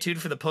 Stay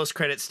tuned for the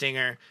post-credit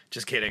stinger.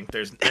 Just kidding.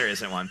 There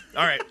isn't one.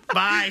 All right.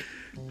 Bye.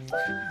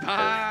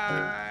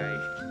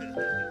 Bye.